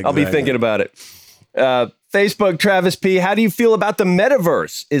 Yeah, I'll be exactly. thinking about it. Facebook, Travis P. How do you feel about the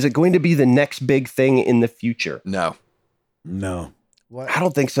metaverse? Is it going to be the next big thing in the future? No. No. What? I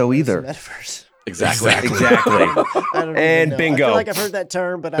don't think so what is the either. Metaverse. Exactly. Exactly. I don't even And know. I bingo. feel like I've heard that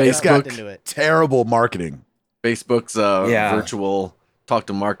term, but I'm It's not got into it. terrible marketing. Facebook's Yeah. virtual talk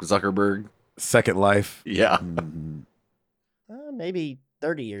to Mark Zuckerberg. Second Life. Yeah. Mhm. Maybe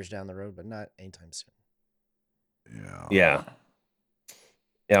 30 years down the road, but not anytime soon. Yeah.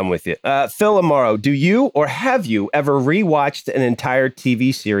 Yeah, I'm with you. Phil Amaro, do you or have you ever rewatched an entire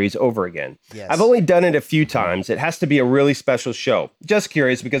TV series over again? Yes. I've only done it a few times. It has to be a really special show. Just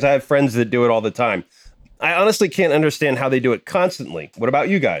curious because I have friends that do it all the time. I honestly can't understand how they do it constantly. What about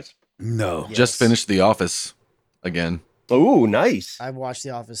you guys? No. Yes. Just finished The Office again. Ooh, nice. I've watched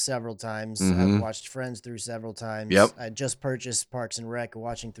The Office several times. Mhm. I've watched Friends through several times. Yep. I just purchased Parks and Rec,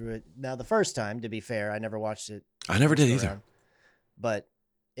 watching through it. Now, the first time, to be fair, I never watched it. I never did first either. go-around. But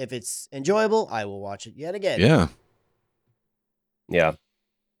if it's enjoyable, I will watch it yet again. Yeah. Yeah.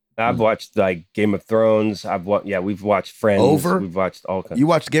 I've watched like Game of Thrones. We've watched Friends. Over? We've watched all kinds. You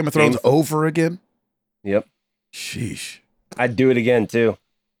watched Game of Thrones Game of- over again? Yep. Sheesh. I'd do it again too.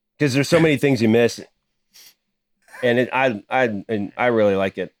 Because there's so many things you miss. And I really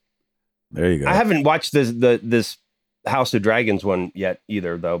like it. There you go. I haven't watched this House of Dragons one yet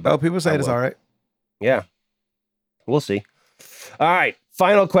either, though. But Oh, people say I it's will. all right. Yeah, we'll see. All right,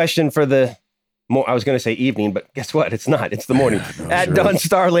 final question for the. I was going to say evening, but guess what? It's not. It's the morning. At sure. Don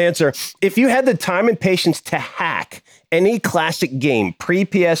Star Lancer, if you had the time and patience to hack any classic game pre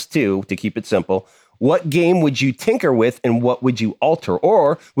PS2, to keep it simple, what game would you tinker with and what would you alter?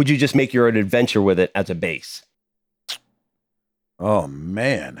 Or would you just make your own adventure with it as a base? Oh,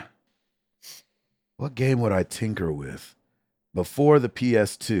 man. What game would I tinker with before the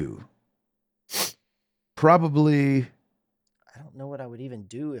PS2? Probably. I don't know what I would even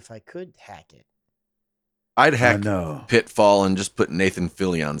do if I could hack it. I'd I hack know. Pitfall and just put Nathan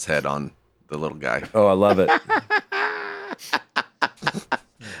Fillion's head on the little guy. Oh, I love it.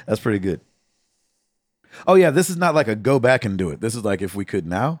 That's pretty good. Oh, yeah. This is not like a go back and do it. This is like if we could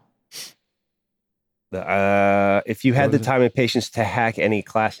now. If you had What the is it? time and patience to hack any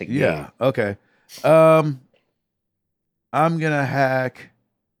classic game. Yeah. Okay. I'm gonna hack.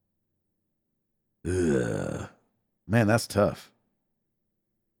 Ugh. Man, that's tough.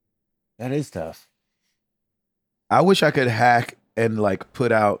 That is tough. I wish I could hack and like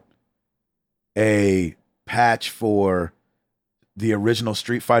put out a patch for the original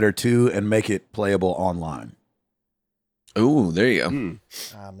Street Fighter 2 and make it playable online. Ooh, there you go. Hmm.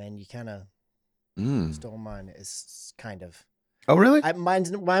 Ah, man, you kind of Mm. stole mine. It's kind of. Oh, really? Mine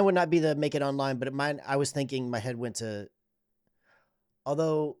would not be the make it online, but I was thinking, my head went to.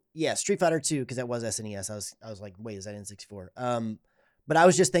 Although, yeah, Street Fighter 2, because that was SNES. I was like, wait, is that N64? But I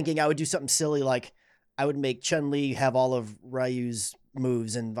was just thinking I would do something silly, like I would make Chun-Li have all of Ryu's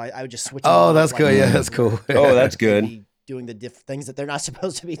moves, and I would just switch. them Oh, up, that's like, cool. Yeah, that's cool. Oh, that's they'd good. be doing the things that they're not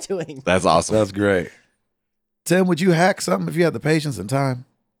supposed to be doing. That's awesome. That's great. Tim, would you hack something if you had the patience and time?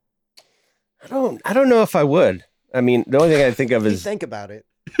 I don't know if I would. I mean, the only thing I think of You is think about it.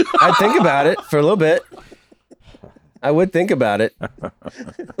 I'd think about it for a little bit. I would think about it.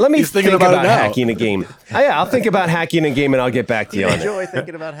 Let me He's thinking think about it about now. hacking a game. Yeah, I'll think about hacking a game and I'll get back to you on it. Enjoy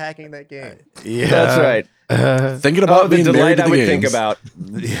thinking about hacking that game. Yeah, That's right. Thinking about the being delight married to I the would games. think about.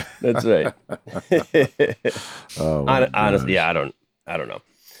 That's right. Oh, my Honestly, gosh. yeah, I don't know.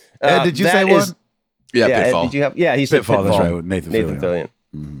 Ed, did you that say is- one? Yeah, Ed, Pitfall. did you have? Yeah, he said Pitfall, Pitfall. that's right, with Nathan Fillion.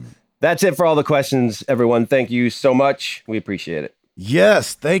 That's it for all the questions, everyone. Thank you so much. We appreciate it.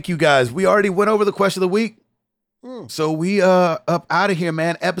 Yes, thank you guys. We already went over the question of the week. So we up out of here,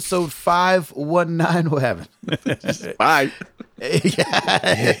 man. Episode 519. What happened? Bye.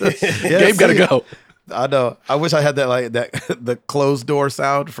 Yeah, Gabe got to go. I know. I wish I had that the closed door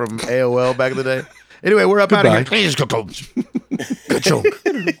sound from AOL back in the day. Anyway, we're up out of here. Please go.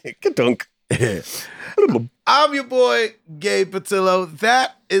 Ka-dunk. I'm your boy, Gabe Patillo.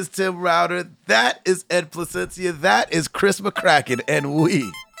 That is Tim Router. That is Ed Placencia. That is Chris McCracken. And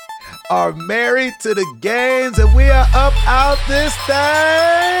we are married to the games, and we are up out this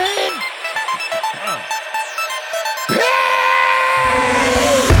thing.